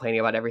kind of complaining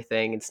about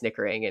everything and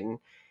snickering and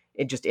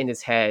it just in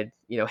his head,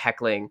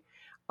 heckling.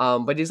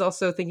 But he's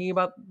also thinking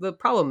about the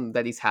problem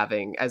that he's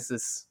having as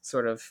this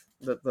sort of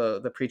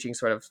the preaching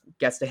sort of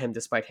gets to him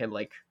despite him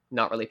like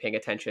not really paying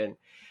attention.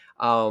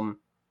 Um,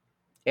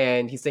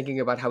 and he's thinking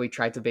about how he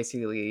tried to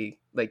basically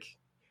like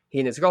he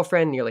and his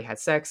girlfriend nearly had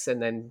sex,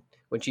 and then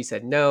when she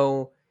said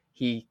no,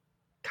 he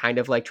kind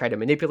of like tried to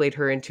manipulate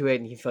her into it,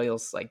 and he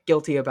feels like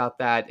guilty about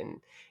that, and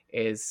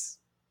is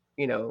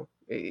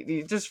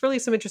just really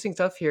some interesting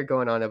stuff here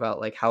going on about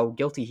like how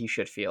guilty he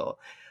should feel.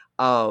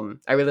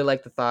 I really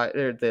like the thought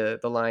or the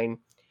line,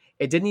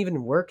 it didn't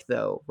even work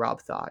though.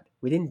 Rob thought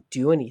we didn't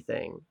do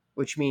anything,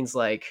 which means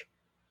like,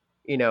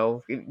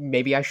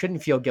 maybe I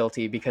shouldn't feel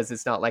guilty because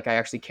it's not like I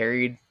actually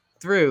carried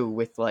through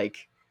with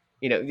like,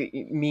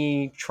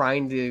 me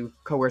trying to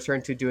coerce her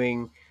into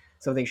doing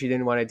something she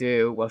didn't want to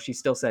do. Well, she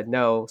still said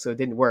no, so it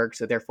didn't work.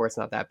 So therefore, it's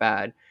not that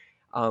bad.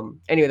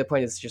 Anyway, the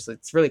point is just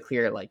it's really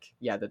clear, like,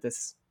 yeah, that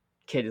this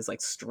kid is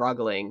like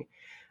struggling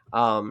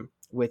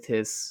with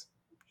his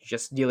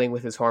just dealing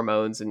with his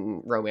hormones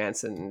and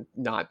romance and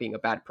not being a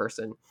bad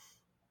person.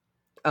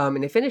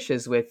 And it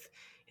finishes with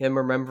him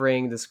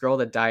remembering this girl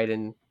that died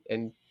in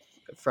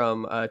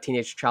from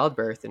teenage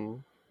childbirth,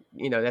 and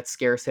that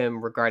scares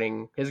him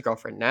regarding his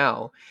girlfriend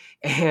now,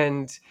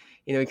 and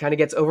he kind of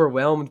gets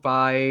overwhelmed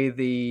by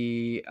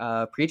the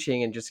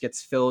preaching and just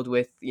gets filled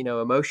with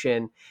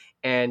emotion,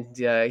 and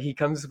he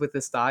comes with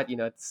this thought,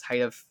 at this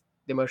height of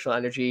the emotional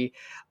energy,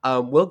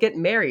 we'll get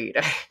married,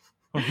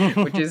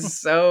 which is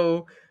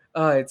so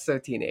it's so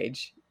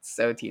teenage,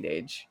 so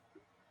teenage.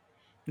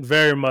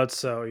 Very much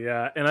so,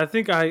 yeah. And I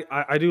think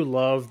I do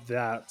love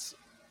that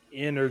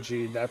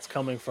energy that's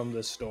coming from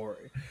this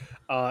story.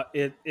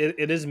 It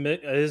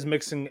is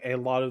mixing a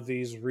lot of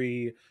these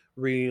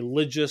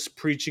religious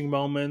preaching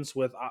moments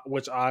with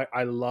which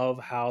I love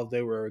how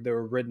they were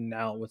written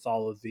out with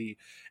all of the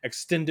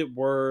extended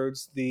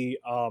words, the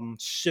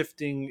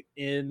shifting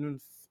in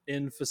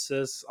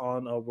emphasis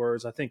on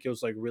words. I think it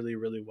was like really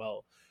really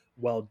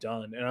well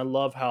done, and I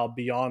love how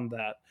beyond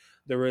that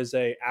there is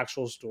a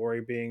actual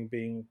story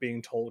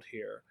being told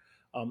here.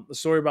 A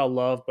story about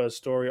love, but a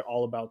story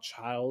all about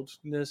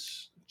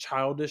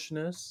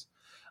childishness.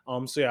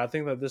 So yeah, I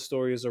think that this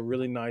story is a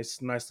really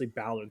nicely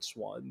balanced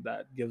one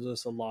that gives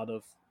us a lot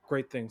of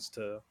great things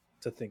to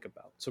think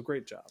about. So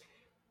great job.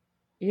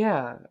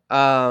 Yeah.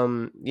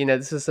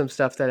 This is some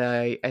stuff that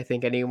I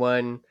think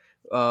anyone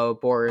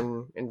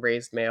born and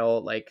raised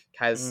male like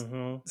has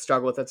Mm-hmm.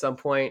 struggled with at some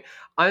point.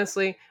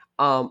 Honestly,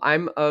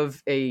 I'm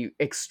of a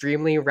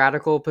extremely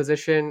radical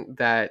position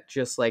that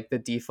just like the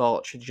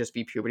default should just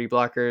be puberty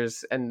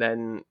blockers, and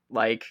then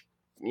like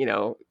you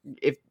know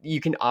if you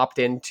can opt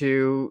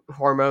into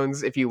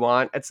hormones if you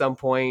want at some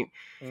point,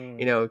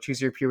 Mm.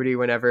 choose your puberty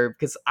whenever,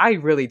 because I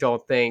really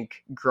don't think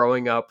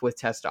growing up with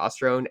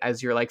testosterone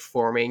as you're like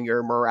forming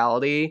your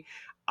morality,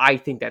 I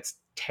think that's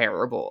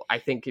terrible. I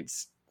think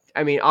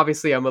I mean,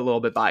 obviously I'm a little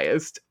bit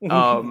biased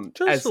as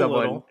Just a someone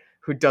little.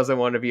 who doesn't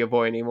want to be a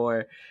boy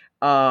anymore.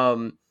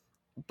 Um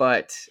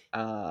but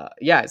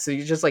yeah, so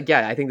you're just like,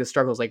 yeah, I think the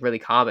struggle is like really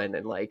common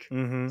and like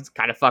Mm-hmm. it's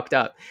kind of fucked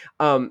up.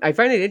 I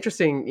find it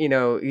interesting,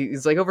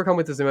 he's like overcome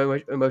with this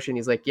emotion.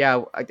 He's like,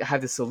 yeah, I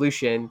have this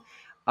solution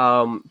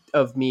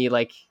of me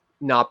like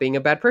not being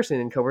a bad person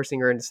and coercing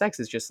her into sex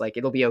is just like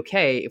it'll be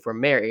okay if we're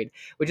married,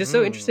 which is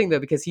so interesting Mm. though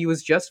because he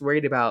was just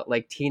worried about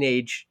like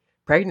teenage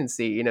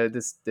pregnancy,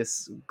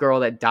 this girl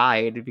that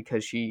died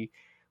because she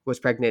was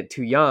pregnant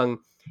too young,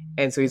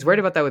 and so he's worried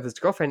about that with his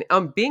girlfriend.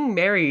 Being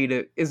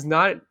married is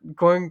not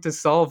going to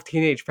solve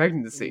teenage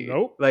pregnancy,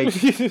 Nope. like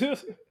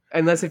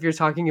unless if you're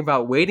talking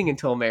about waiting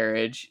until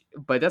marriage,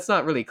 but that's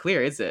not really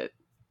clear, is it?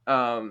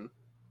 um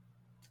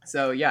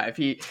so yeah, if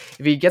he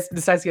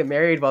decides to get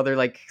married while they're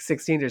like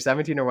 16 or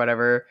 17 or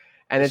whatever,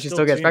 and then It's she still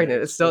still gets pregnant,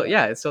 teenage. it's still,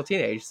 Yeah. yeah, it's still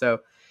teenage. So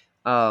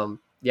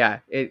yeah,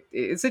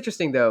 it's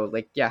interesting though,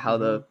 like, yeah, how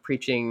Mm-hmm. the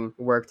preaching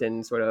worked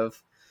and sort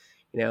of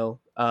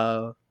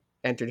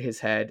entered his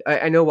head.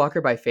 I know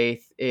Walker by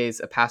Faith is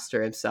a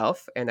pastor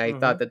himself, and I Mm-hmm.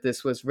 thought that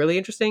this was really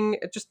interesting,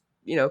 just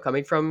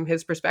coming from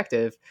his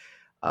perspective.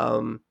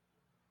 um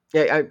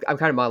yeah, I'm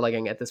kind of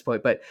monologuing at this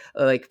point, but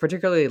like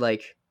particularly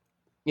like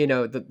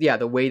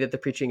the way that the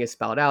preaching is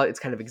spelled out, it's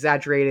kind of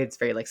exaggerated, it's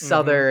very like Mm-hmm.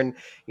 southern,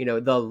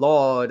 the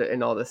Lord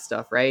and all this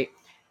stuff, right?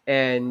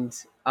 And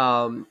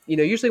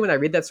usually when I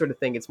read that sort of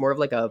thing, it's more of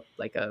like a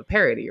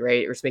parody,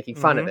 right, or just making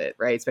fun of Mm-hmm. it,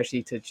 right,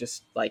 especially to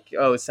just like,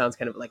 oh, it sounds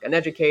kind of like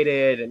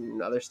uneducated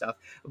and other stuff.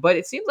 But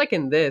it seems like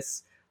in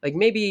this, like,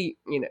 maybe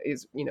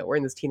is we're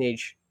in this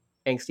teenage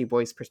angsty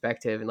boy's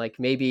perspective, and like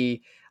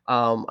maybe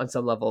on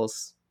some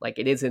levels, like,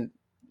 it isn't,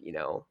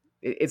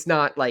 it's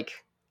not like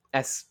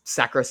as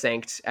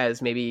sacrosanct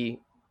as maybe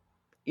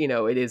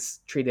it is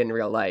treated in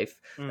real life.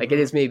 Like, it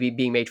Mm-hmm. is maybe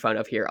being made fun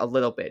of here a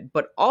little bit,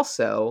 but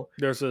also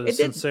There's a it did,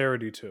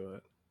 sincerity to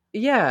it.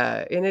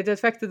 yeah, and it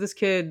affected this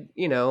kid,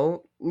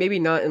 maybe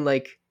not in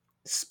like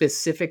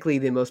specifically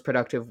the most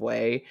productive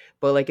way,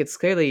 but like it's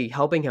clearly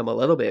helping him a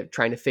little bit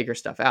trying to figure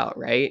stuff out,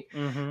 right?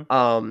 Mm-hmm.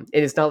 And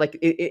it's not like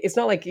it's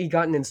not like he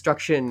got an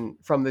instruction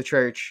from the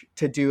church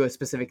to do a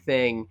specific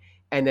thing,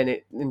 and then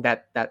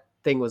that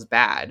thing was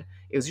bad.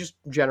 It was just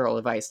general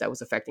advice that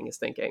was affecting his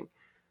thinking.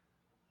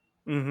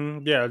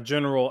 Mm-hmm. Yeah,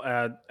 general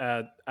ad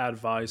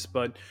advice,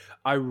 but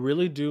I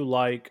really do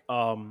like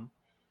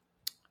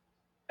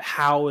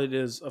how it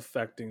is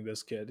affecting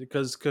this kid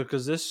because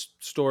this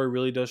story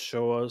really does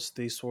show us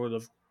these sort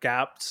of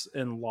gaps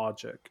in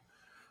logic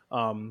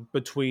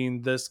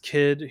between this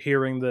kid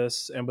hearing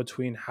this and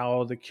between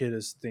how the kid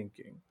is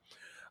thinking.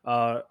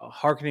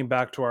 Harkening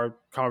back to our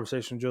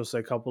conversation just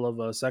a couple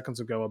of seconds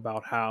ago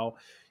about how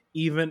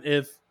even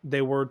if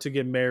they were to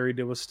get married,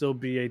 it would still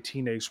be a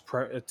teenage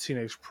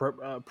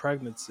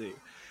pregnancy.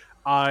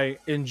 I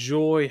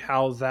enjoy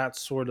how that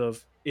sort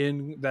of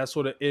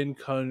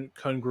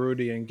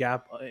incongruity and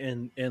gap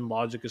in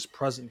logic is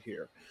present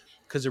here,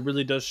 because it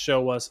really does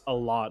show us a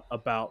lot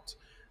about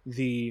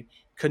the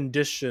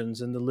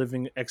conditions and the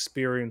living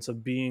experience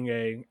of being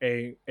a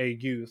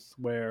youth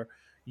where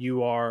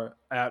you are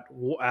at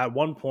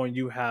one point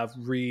you have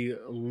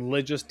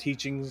religious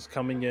teachings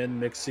coming in,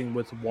 mixing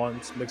with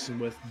wants, mixing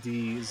with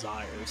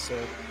desires. So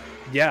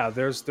yeah,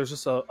 there's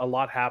just a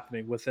lot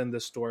happening within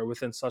this story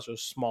within such a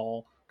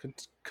small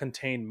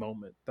contained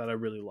moment that I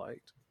really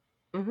liked.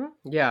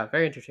 Yeah,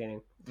 very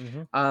entertaining.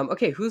 Hmm.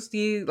 Okay, who's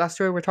the last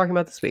story we're talking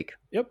about this week?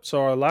 Yep.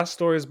 So our last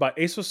story is by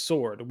Ace of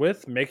Sword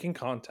with Making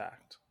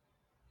Contact.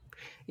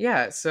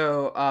 Yeah,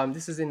 so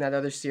this is in that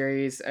other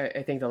series.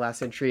 I think the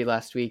last entry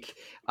last week,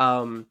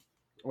 um,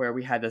 where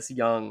we had this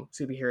young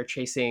superhero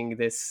chasing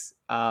this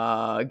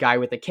guy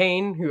with a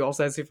cane who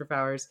also has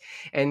superpowers,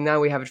 and now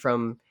we have it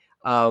from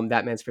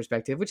that man's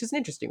perspective, which is an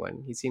interesting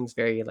one. He seems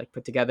very like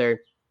put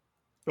together,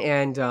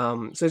 and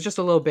so it's just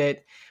a little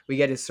bit. We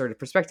get his sort of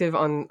perspective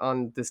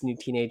on this new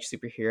teenage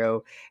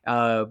superhero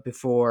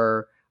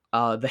before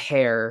the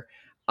hair,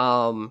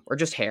 or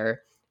just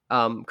hair,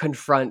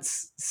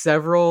 confronts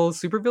several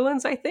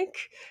supervillains. I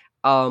think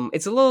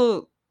it's a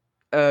little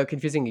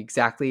confusing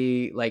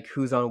exactly like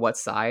who's on what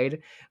side,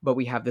 but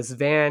we have this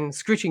van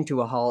screeching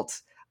to a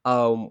halt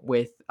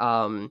with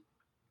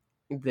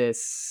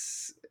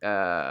this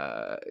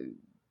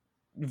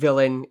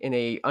villain in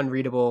a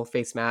unreadable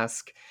face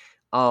mask.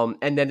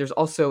 And then there's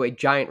also a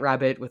giant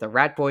rabbit with a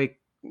rat boy,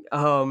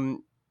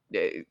 um,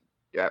 a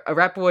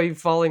rat boy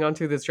falling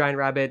onto this giant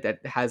rabbit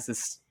that has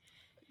this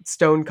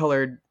stone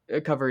colored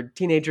covered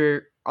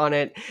teenager on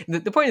it.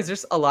 The point is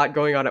there's a lot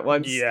going on at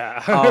once,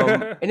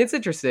 Yeah. and it's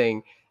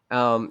interesting.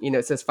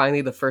 It says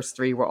finally the first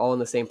three were all in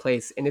the same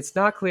place, and it's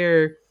not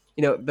clear.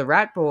 The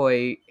rat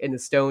boy and the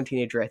stone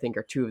teenager, I think,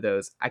 are two of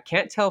those. I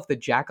can't tell if the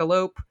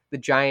jackalope, the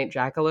giant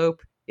jackalope,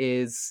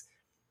 is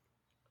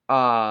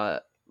uh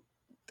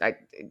I,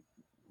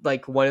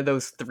 like one of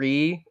those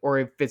three, or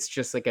if it's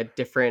just like a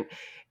different.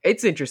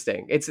 It's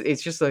interesting. It's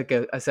just like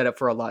a setup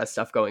for a lot of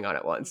stuff going on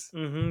at once.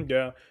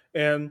 Yeah,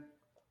 and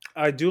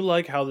I do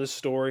like how this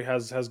story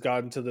has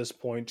gotten to this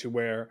point to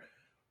where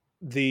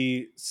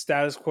the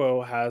status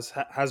quo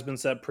has been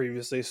set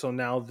previously. So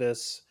now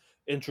this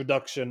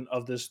introduction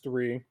of this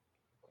three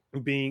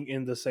being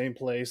in the same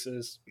place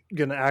is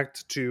going to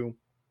act to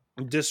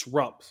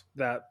disrupt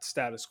that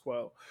status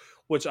quo,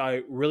 which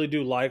I really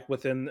do like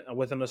within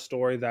a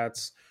story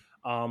that's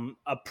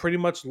a pretty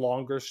much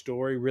longer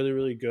story, really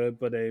really good,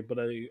 but a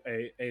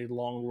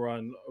long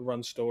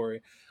run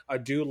story. I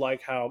do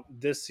like how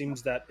this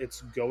seems that it's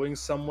going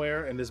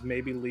somewhere and is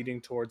maybe leading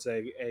towards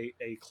a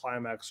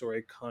climax or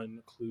a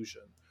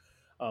conclusion,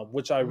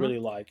 which I Hmm. really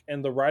like.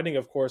 And the writing,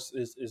 of course,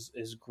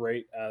 is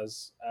great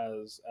as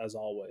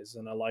always.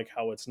 And I like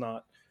how it's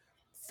not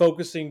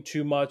focusing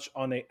too much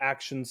on a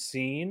action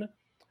scene,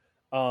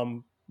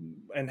 um,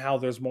 and how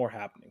there's more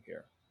happening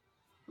here.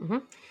 Hmm.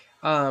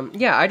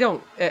 Yeah,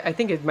 I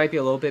think it might be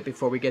a little bit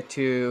before we get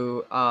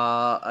to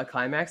a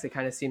climax. It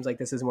kind of seems like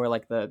this is more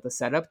like the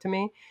setup to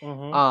me.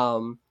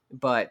 Hmm.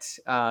 But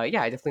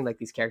yeah, I definitely like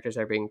these characters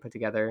that are being put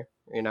together.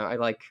 I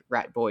like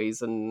Rat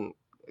Boys and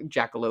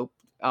Jackalope.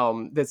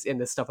 This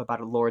stuff about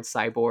a Lord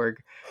Cyborg.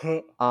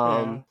 Yeah.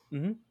 Um,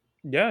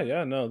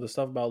 Yeah. No, the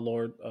stuff about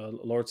Lord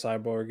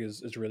Cyborg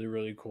is really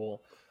really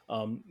cool.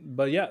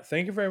 But yeah,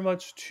 thank you very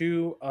much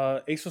to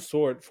Ace of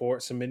Sword for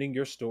submitting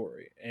your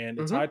story, and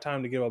it's mhm. high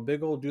time to give a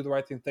big old do the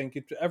right thing thank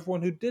you to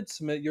everyone who did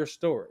submit your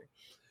story.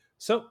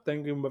 So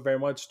thank you very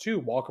much to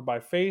Walker by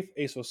Faith,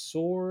 Ace of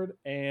Sword,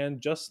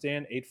 and Just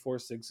Stand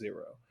 8460.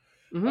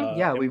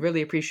 Yeah, we And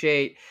really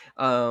appreciate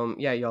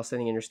yeah, y'all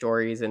sending in your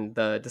stories and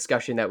the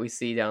discussion that we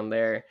see down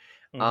there.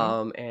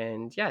 mhm.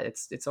 And yeah,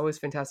 it's always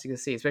fantastic to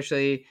see,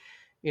 especially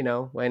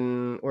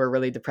when we're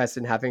really depressed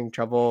and having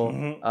trouble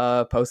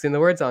posting the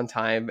words on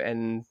time,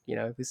 and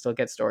we still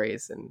get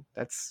stories, and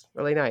that's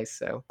really nice.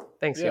 So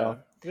thanks, Yeah, y'all.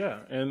 yeah,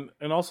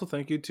 and also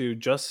thank you to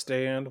Just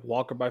Stand,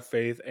 Walker by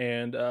Faith,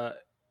 and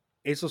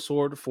Ace of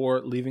Sword for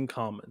leaving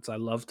comments. I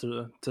love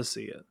to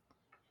see it.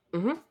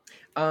 hmm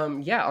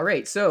yeah, all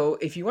right. So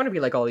if you want to be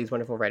like all these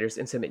wonderful writers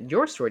and submit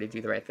your story to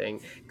Do the Right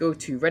Thing, go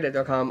to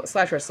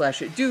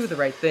reddit.com/r/do the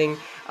right thing.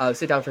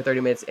 Sit down for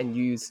 30 minutes and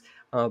use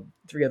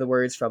three of the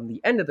words from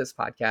the end of this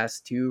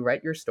podcast to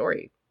write your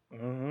story.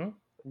 Hmm.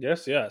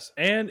 Yes, yes.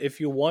 And if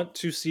you want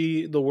to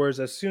see the words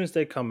as soon as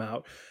they come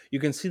out, you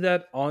can see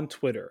that on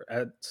Twitter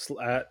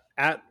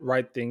at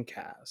Right Thing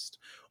Cast.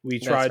 We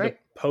try That's to right.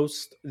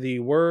 post the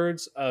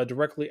words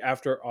directly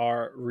after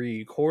our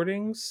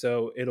recordings,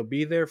 so it'll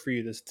be there for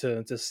you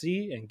to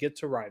see and get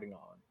to writing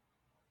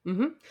on.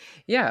 hmm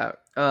Yeah.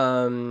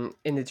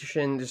 In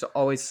addition, there's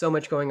always so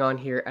much going on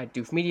here at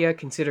Doof Media.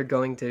 Consider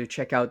going to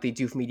check out the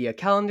Doof Media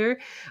calendar,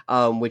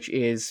 which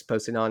is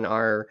posted on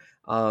our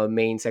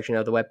main section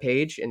of the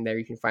webpage, and there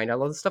you can find out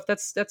all the stuff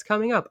that's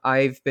coming up.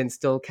 I've been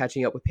still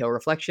catching up with Pale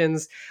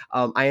Reflections.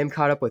 I am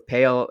caught up with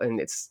Pale, and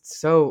it's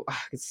so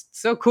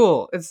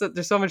cool.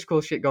 There's so much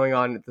cool shit going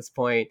on at this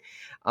point.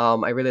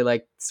 I really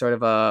like sort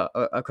of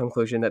a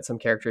conclusion that some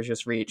characters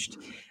just reached.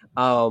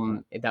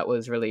 That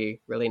was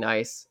really really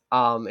nice.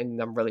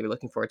 And I'm really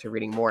looking forward to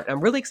reading more. And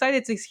I'm really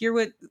excited to hear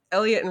what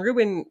Elliot and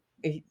Ruben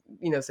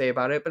say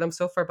about it, but I'm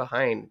so far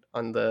behind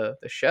on the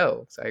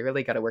show, so I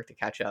really got to work to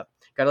catch up.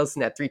 Got to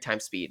listen at 3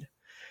 times speed.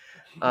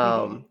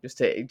 just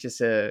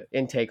to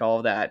intake all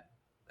of that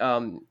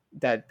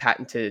that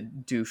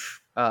patented doof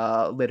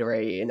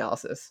literary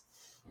analysis.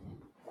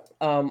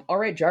 All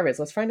right, Jarvis,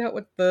 let's find out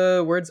what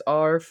the words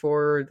are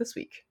for this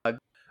week.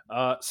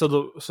 So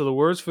the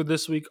words for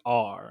this week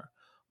are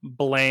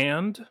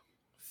bland,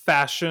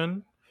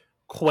 fashion,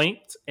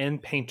 quaint,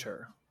 and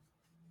painter.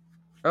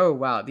 Oh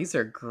wow, these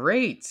are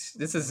great.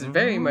 This is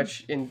very Mhm.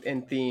 much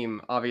in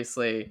theme,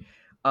 obviously.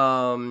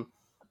 Um,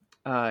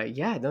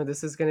 yeah, no,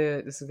 this is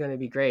gonna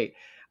be great.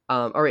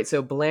 All right,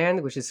 so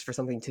bland, which is for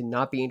something to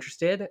not be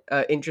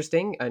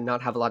interesting, and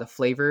not have a lot of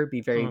flavor,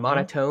 be very Mhm.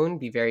 monotone,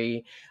 be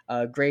very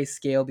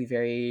grayscale, be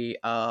very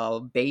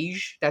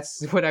beige.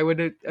 That's what I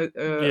would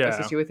Yeah.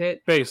 associate with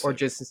it, or Basic.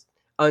 just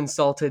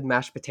unsalted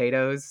mashed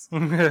potatoes.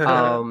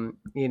 Mhm.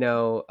 You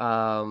know,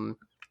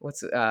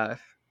 what's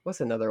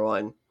what's another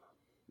one?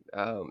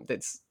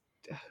 That's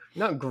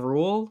not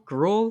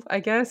gruel, I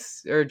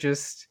guess, or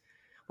just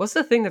what's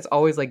the thing that's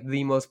always like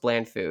the most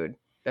bland food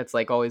that's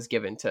like always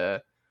given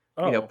to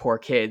Oh, poor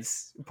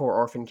kids, poor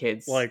orphan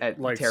kids at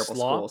like terrible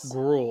slop, schools.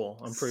 gruel.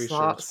 I'm pretty sure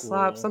Slop, it's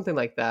slop, gruel. something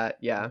like that.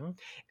 Yeah. Mhm.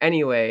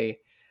 Anyway,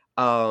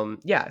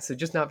 yeah. So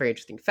just not very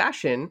interesting.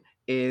 Fashion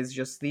is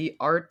just the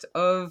art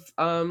of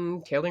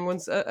tailoring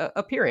one's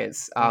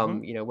appearance.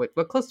 Mhm.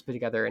 What clothes to put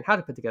together and how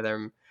to put together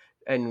 'em,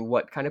 and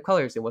what kind of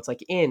colors and what's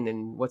like in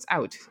and what's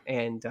out,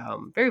 and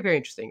very very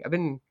interesting. I've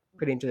been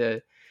pretty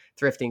into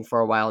thrifting for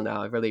a while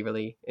now. I really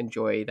really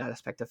enjoy that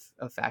aspect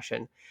of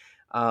fashion.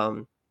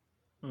 Um,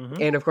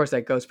 Mhm. and of course,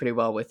 that goes pretty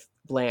well with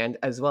bland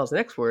as well as the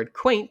next word,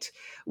 quaint,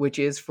 which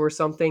is for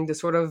something to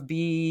sort of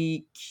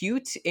be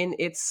cute in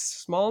its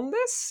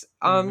smallness.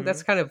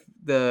 That's Mhm. kind of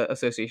the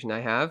association I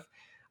have.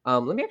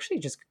 Let me actually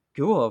just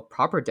Google a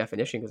proper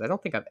definition because I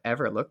don't think I've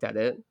ever looked at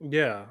it.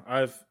 Yeah,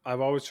 I've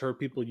always heard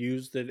people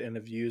used it and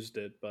have used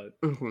it, but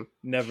hmm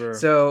never.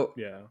 So,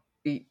 Yeah.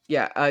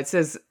 yeah, it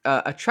says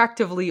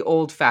attractively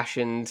old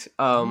fashioned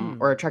or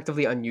Mm.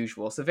 attractively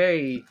unusual. So,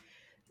 very,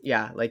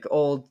 yeah, like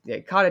old, yeah,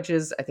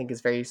 cottages, I think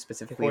is very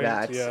specifically Quaint.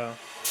 that. Yeah.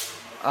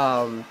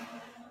 Um,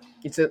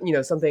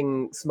 it's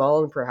something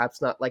small and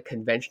perhaps not like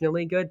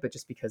conventionally good, but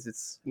just because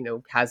it's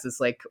has this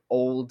like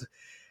old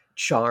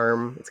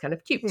charm, it's kind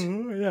of cute.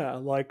 Yeah,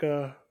 like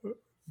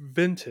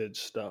vintage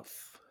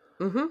stuff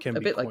can A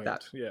be bit like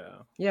that. quaint.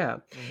 Yeah. Yeah.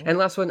 Mhm. And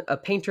last one, a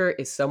painter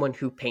is someone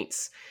who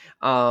paints.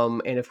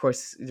 And of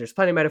course there's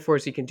plenty of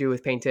metaphors you can do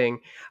with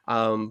painting.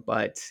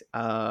 But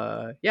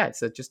yeah,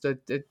 it's just a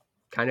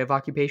kind of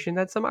occupation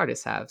that some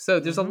artists have. So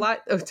there's a Mhm. lot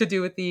to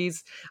do with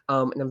these.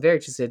 And I'm very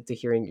interested to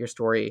hearing your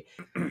story.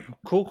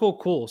 Cool, cool,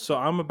 cool. So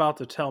I'm about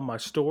to tell my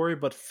story,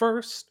 but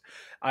first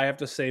I have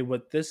to say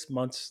what this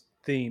month's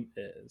theme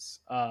is.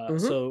 hmm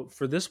So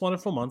for this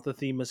wonderful month, the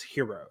theme is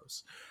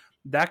heroes.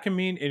 That can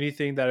mean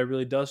anything that it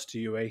really does to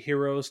you. A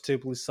hero is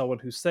typically someone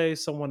who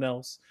saves someone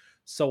else,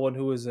 someone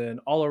who is an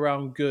all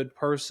around good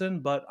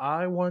person, but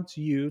I want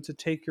you to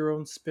take your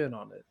own spin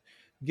on it.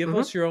 Give hmm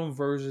us your own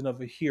version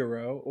of a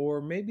hero, or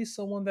maybe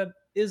someone that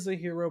is a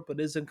hero but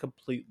isn't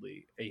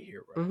completely a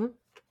hero. hmm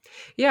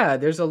Yeah,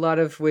 there's a lot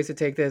of ways to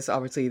take this.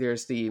 Obviously,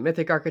 there's the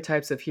mythic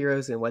archetypes of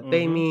heroes and what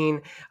they Mm-hmm.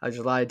 mean. There's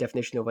a lot of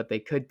definition of what they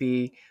could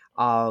be.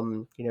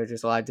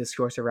 There's a lot of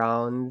discourse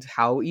around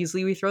how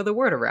easily we throw the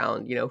word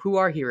around. Who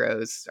are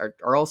heroes?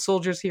 Are all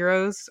soldiers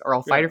heroes? Are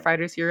all fighter Yeah.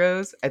 fighters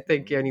heroes? I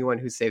think anyone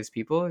who saves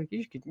people,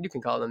 you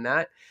can call them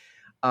that.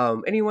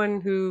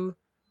 Anyone who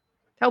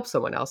helps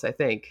someone else, I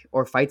think,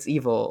 or fights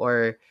evil,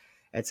 or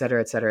et cetera,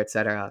 et cetera, et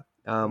cetera.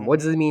 What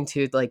does Mm-hmm. it mean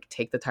to like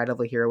take the title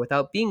of a hero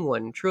without being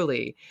one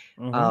truly?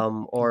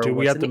 Or Do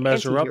we what's have to an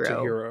measure up to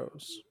anti-hero?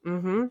 heroes?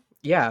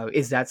 Yeah,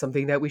 is that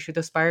something that we should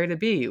aspire to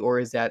be, or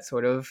is that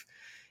sort of,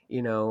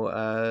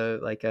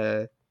 like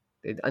an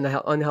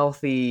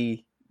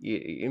unhealthy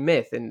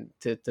myth and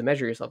to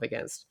measure yourself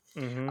against?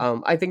 Hmm.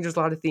 I think there's a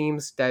lot of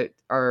themes that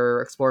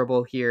are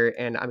explorable here,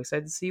 and I'm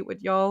excited to see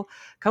what y'all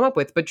come up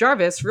with. But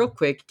Jarvis, real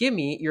quick, give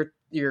me your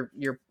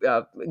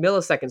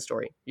millisecond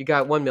story. You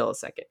got 1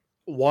 millisecond.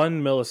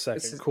 1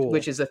 millisecond.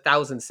 Which Cool. is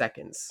 1,000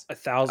 seconds.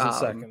 1,000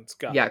 seconds.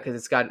 Got Yeah, it.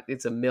 because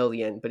it's a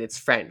million, but it's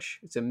French.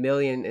 It's a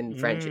million in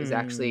French is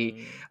actually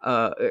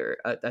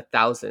Mm, a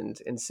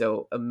thousand, and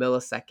so a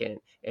millisecond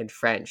in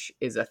French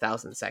is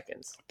 1,000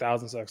 seconds.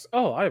 1,000 seconds.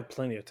 Oh, I have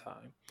plenty of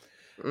time.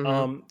 hmm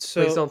Please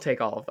So don't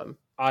take all of them.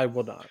 I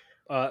will not.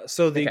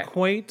 So the Okay.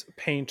 quaint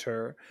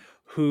painter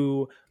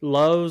who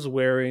loves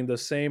wearing the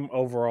same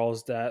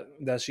overalls that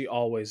she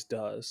always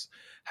does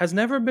has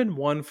never been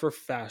one for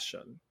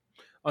fashion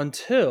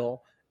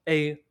until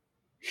a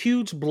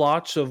huge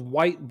blotch of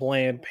white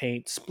bland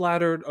paint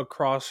splattered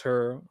across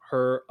her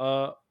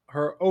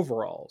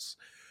overalls.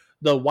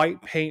 The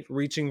white paint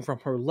reaching from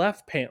her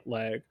left pant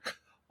leg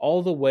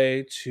all the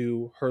way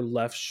to her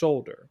left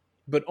shoulder,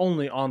 but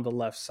only on the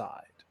left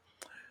side.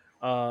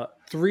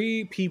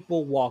 Three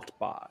people walked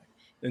by,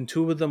 and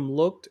two of them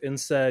looked and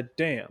said,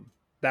 "Damn,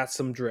 that's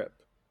some drip."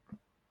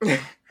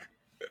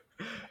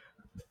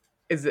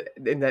 Is it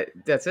and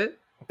that's it?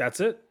 That's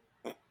it.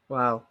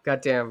 Wow,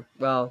 goddamn.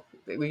 Well,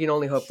 we can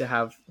only hope to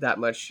have that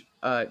much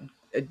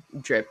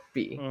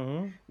drippy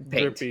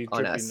paint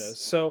on drippiness. us.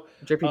 So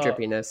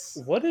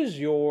Drippiness. What is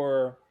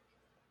your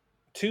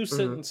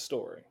 2-sentence Mm-hmm.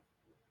 story?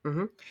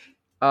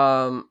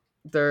 Mm-hmm.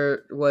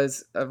 There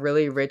was a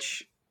really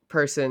rich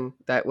person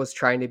that was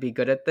trying to be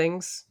good at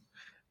things.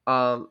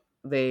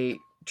 They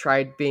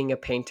tried being a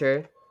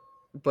painter,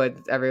 but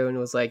everyone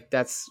was like,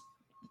 that's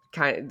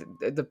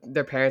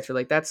their parents were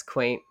like, that's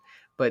quaint,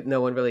 but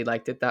no one really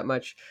liked it that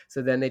much.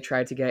 So then they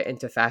tried to get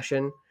into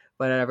fashion,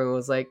 but everyone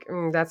was like,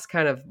 that's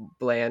kind of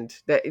bland.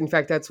 That, in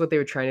fact, that's what they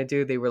were trying to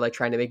do. They were like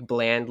trying to make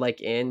bland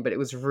like in, but it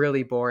was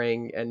really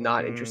boring and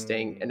not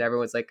interesting. And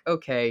everyone's like,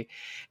 okay.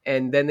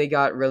 And then they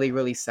got really,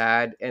 really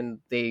sad, and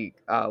they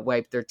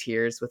wiped their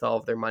tears with all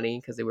of their money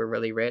because they were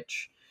really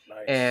rich.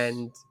 Nice.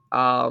 And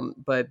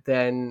but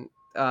then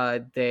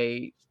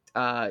they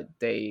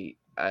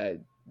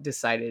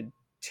decided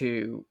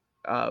to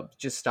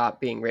just stop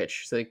being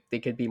rich so they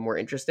could be more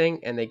interesting,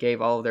 and they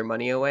gave all of their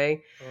money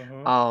away.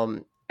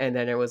 And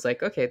then it was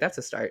like, okay, that's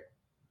a start.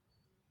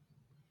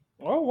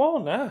 Oh, well,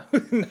 now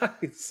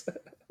nice.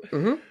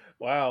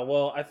 Wow.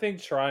 Well, I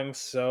think trying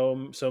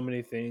so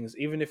many things,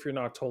 even if you're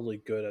not totally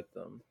good at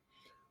them,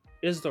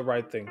 is the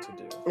right thing to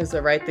do. Is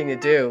the right thing to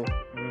do.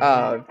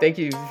 Thank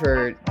you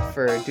for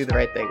do the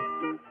right thing.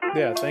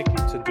 Yeah, thank you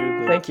to do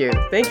the...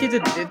 Thank you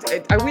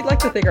to we'd like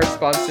to thank our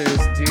sponsors,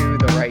 Do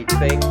the Right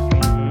Thing.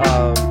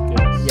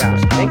 Yes, yeah,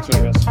 thank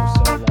you for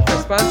so long. For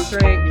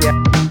sponsoring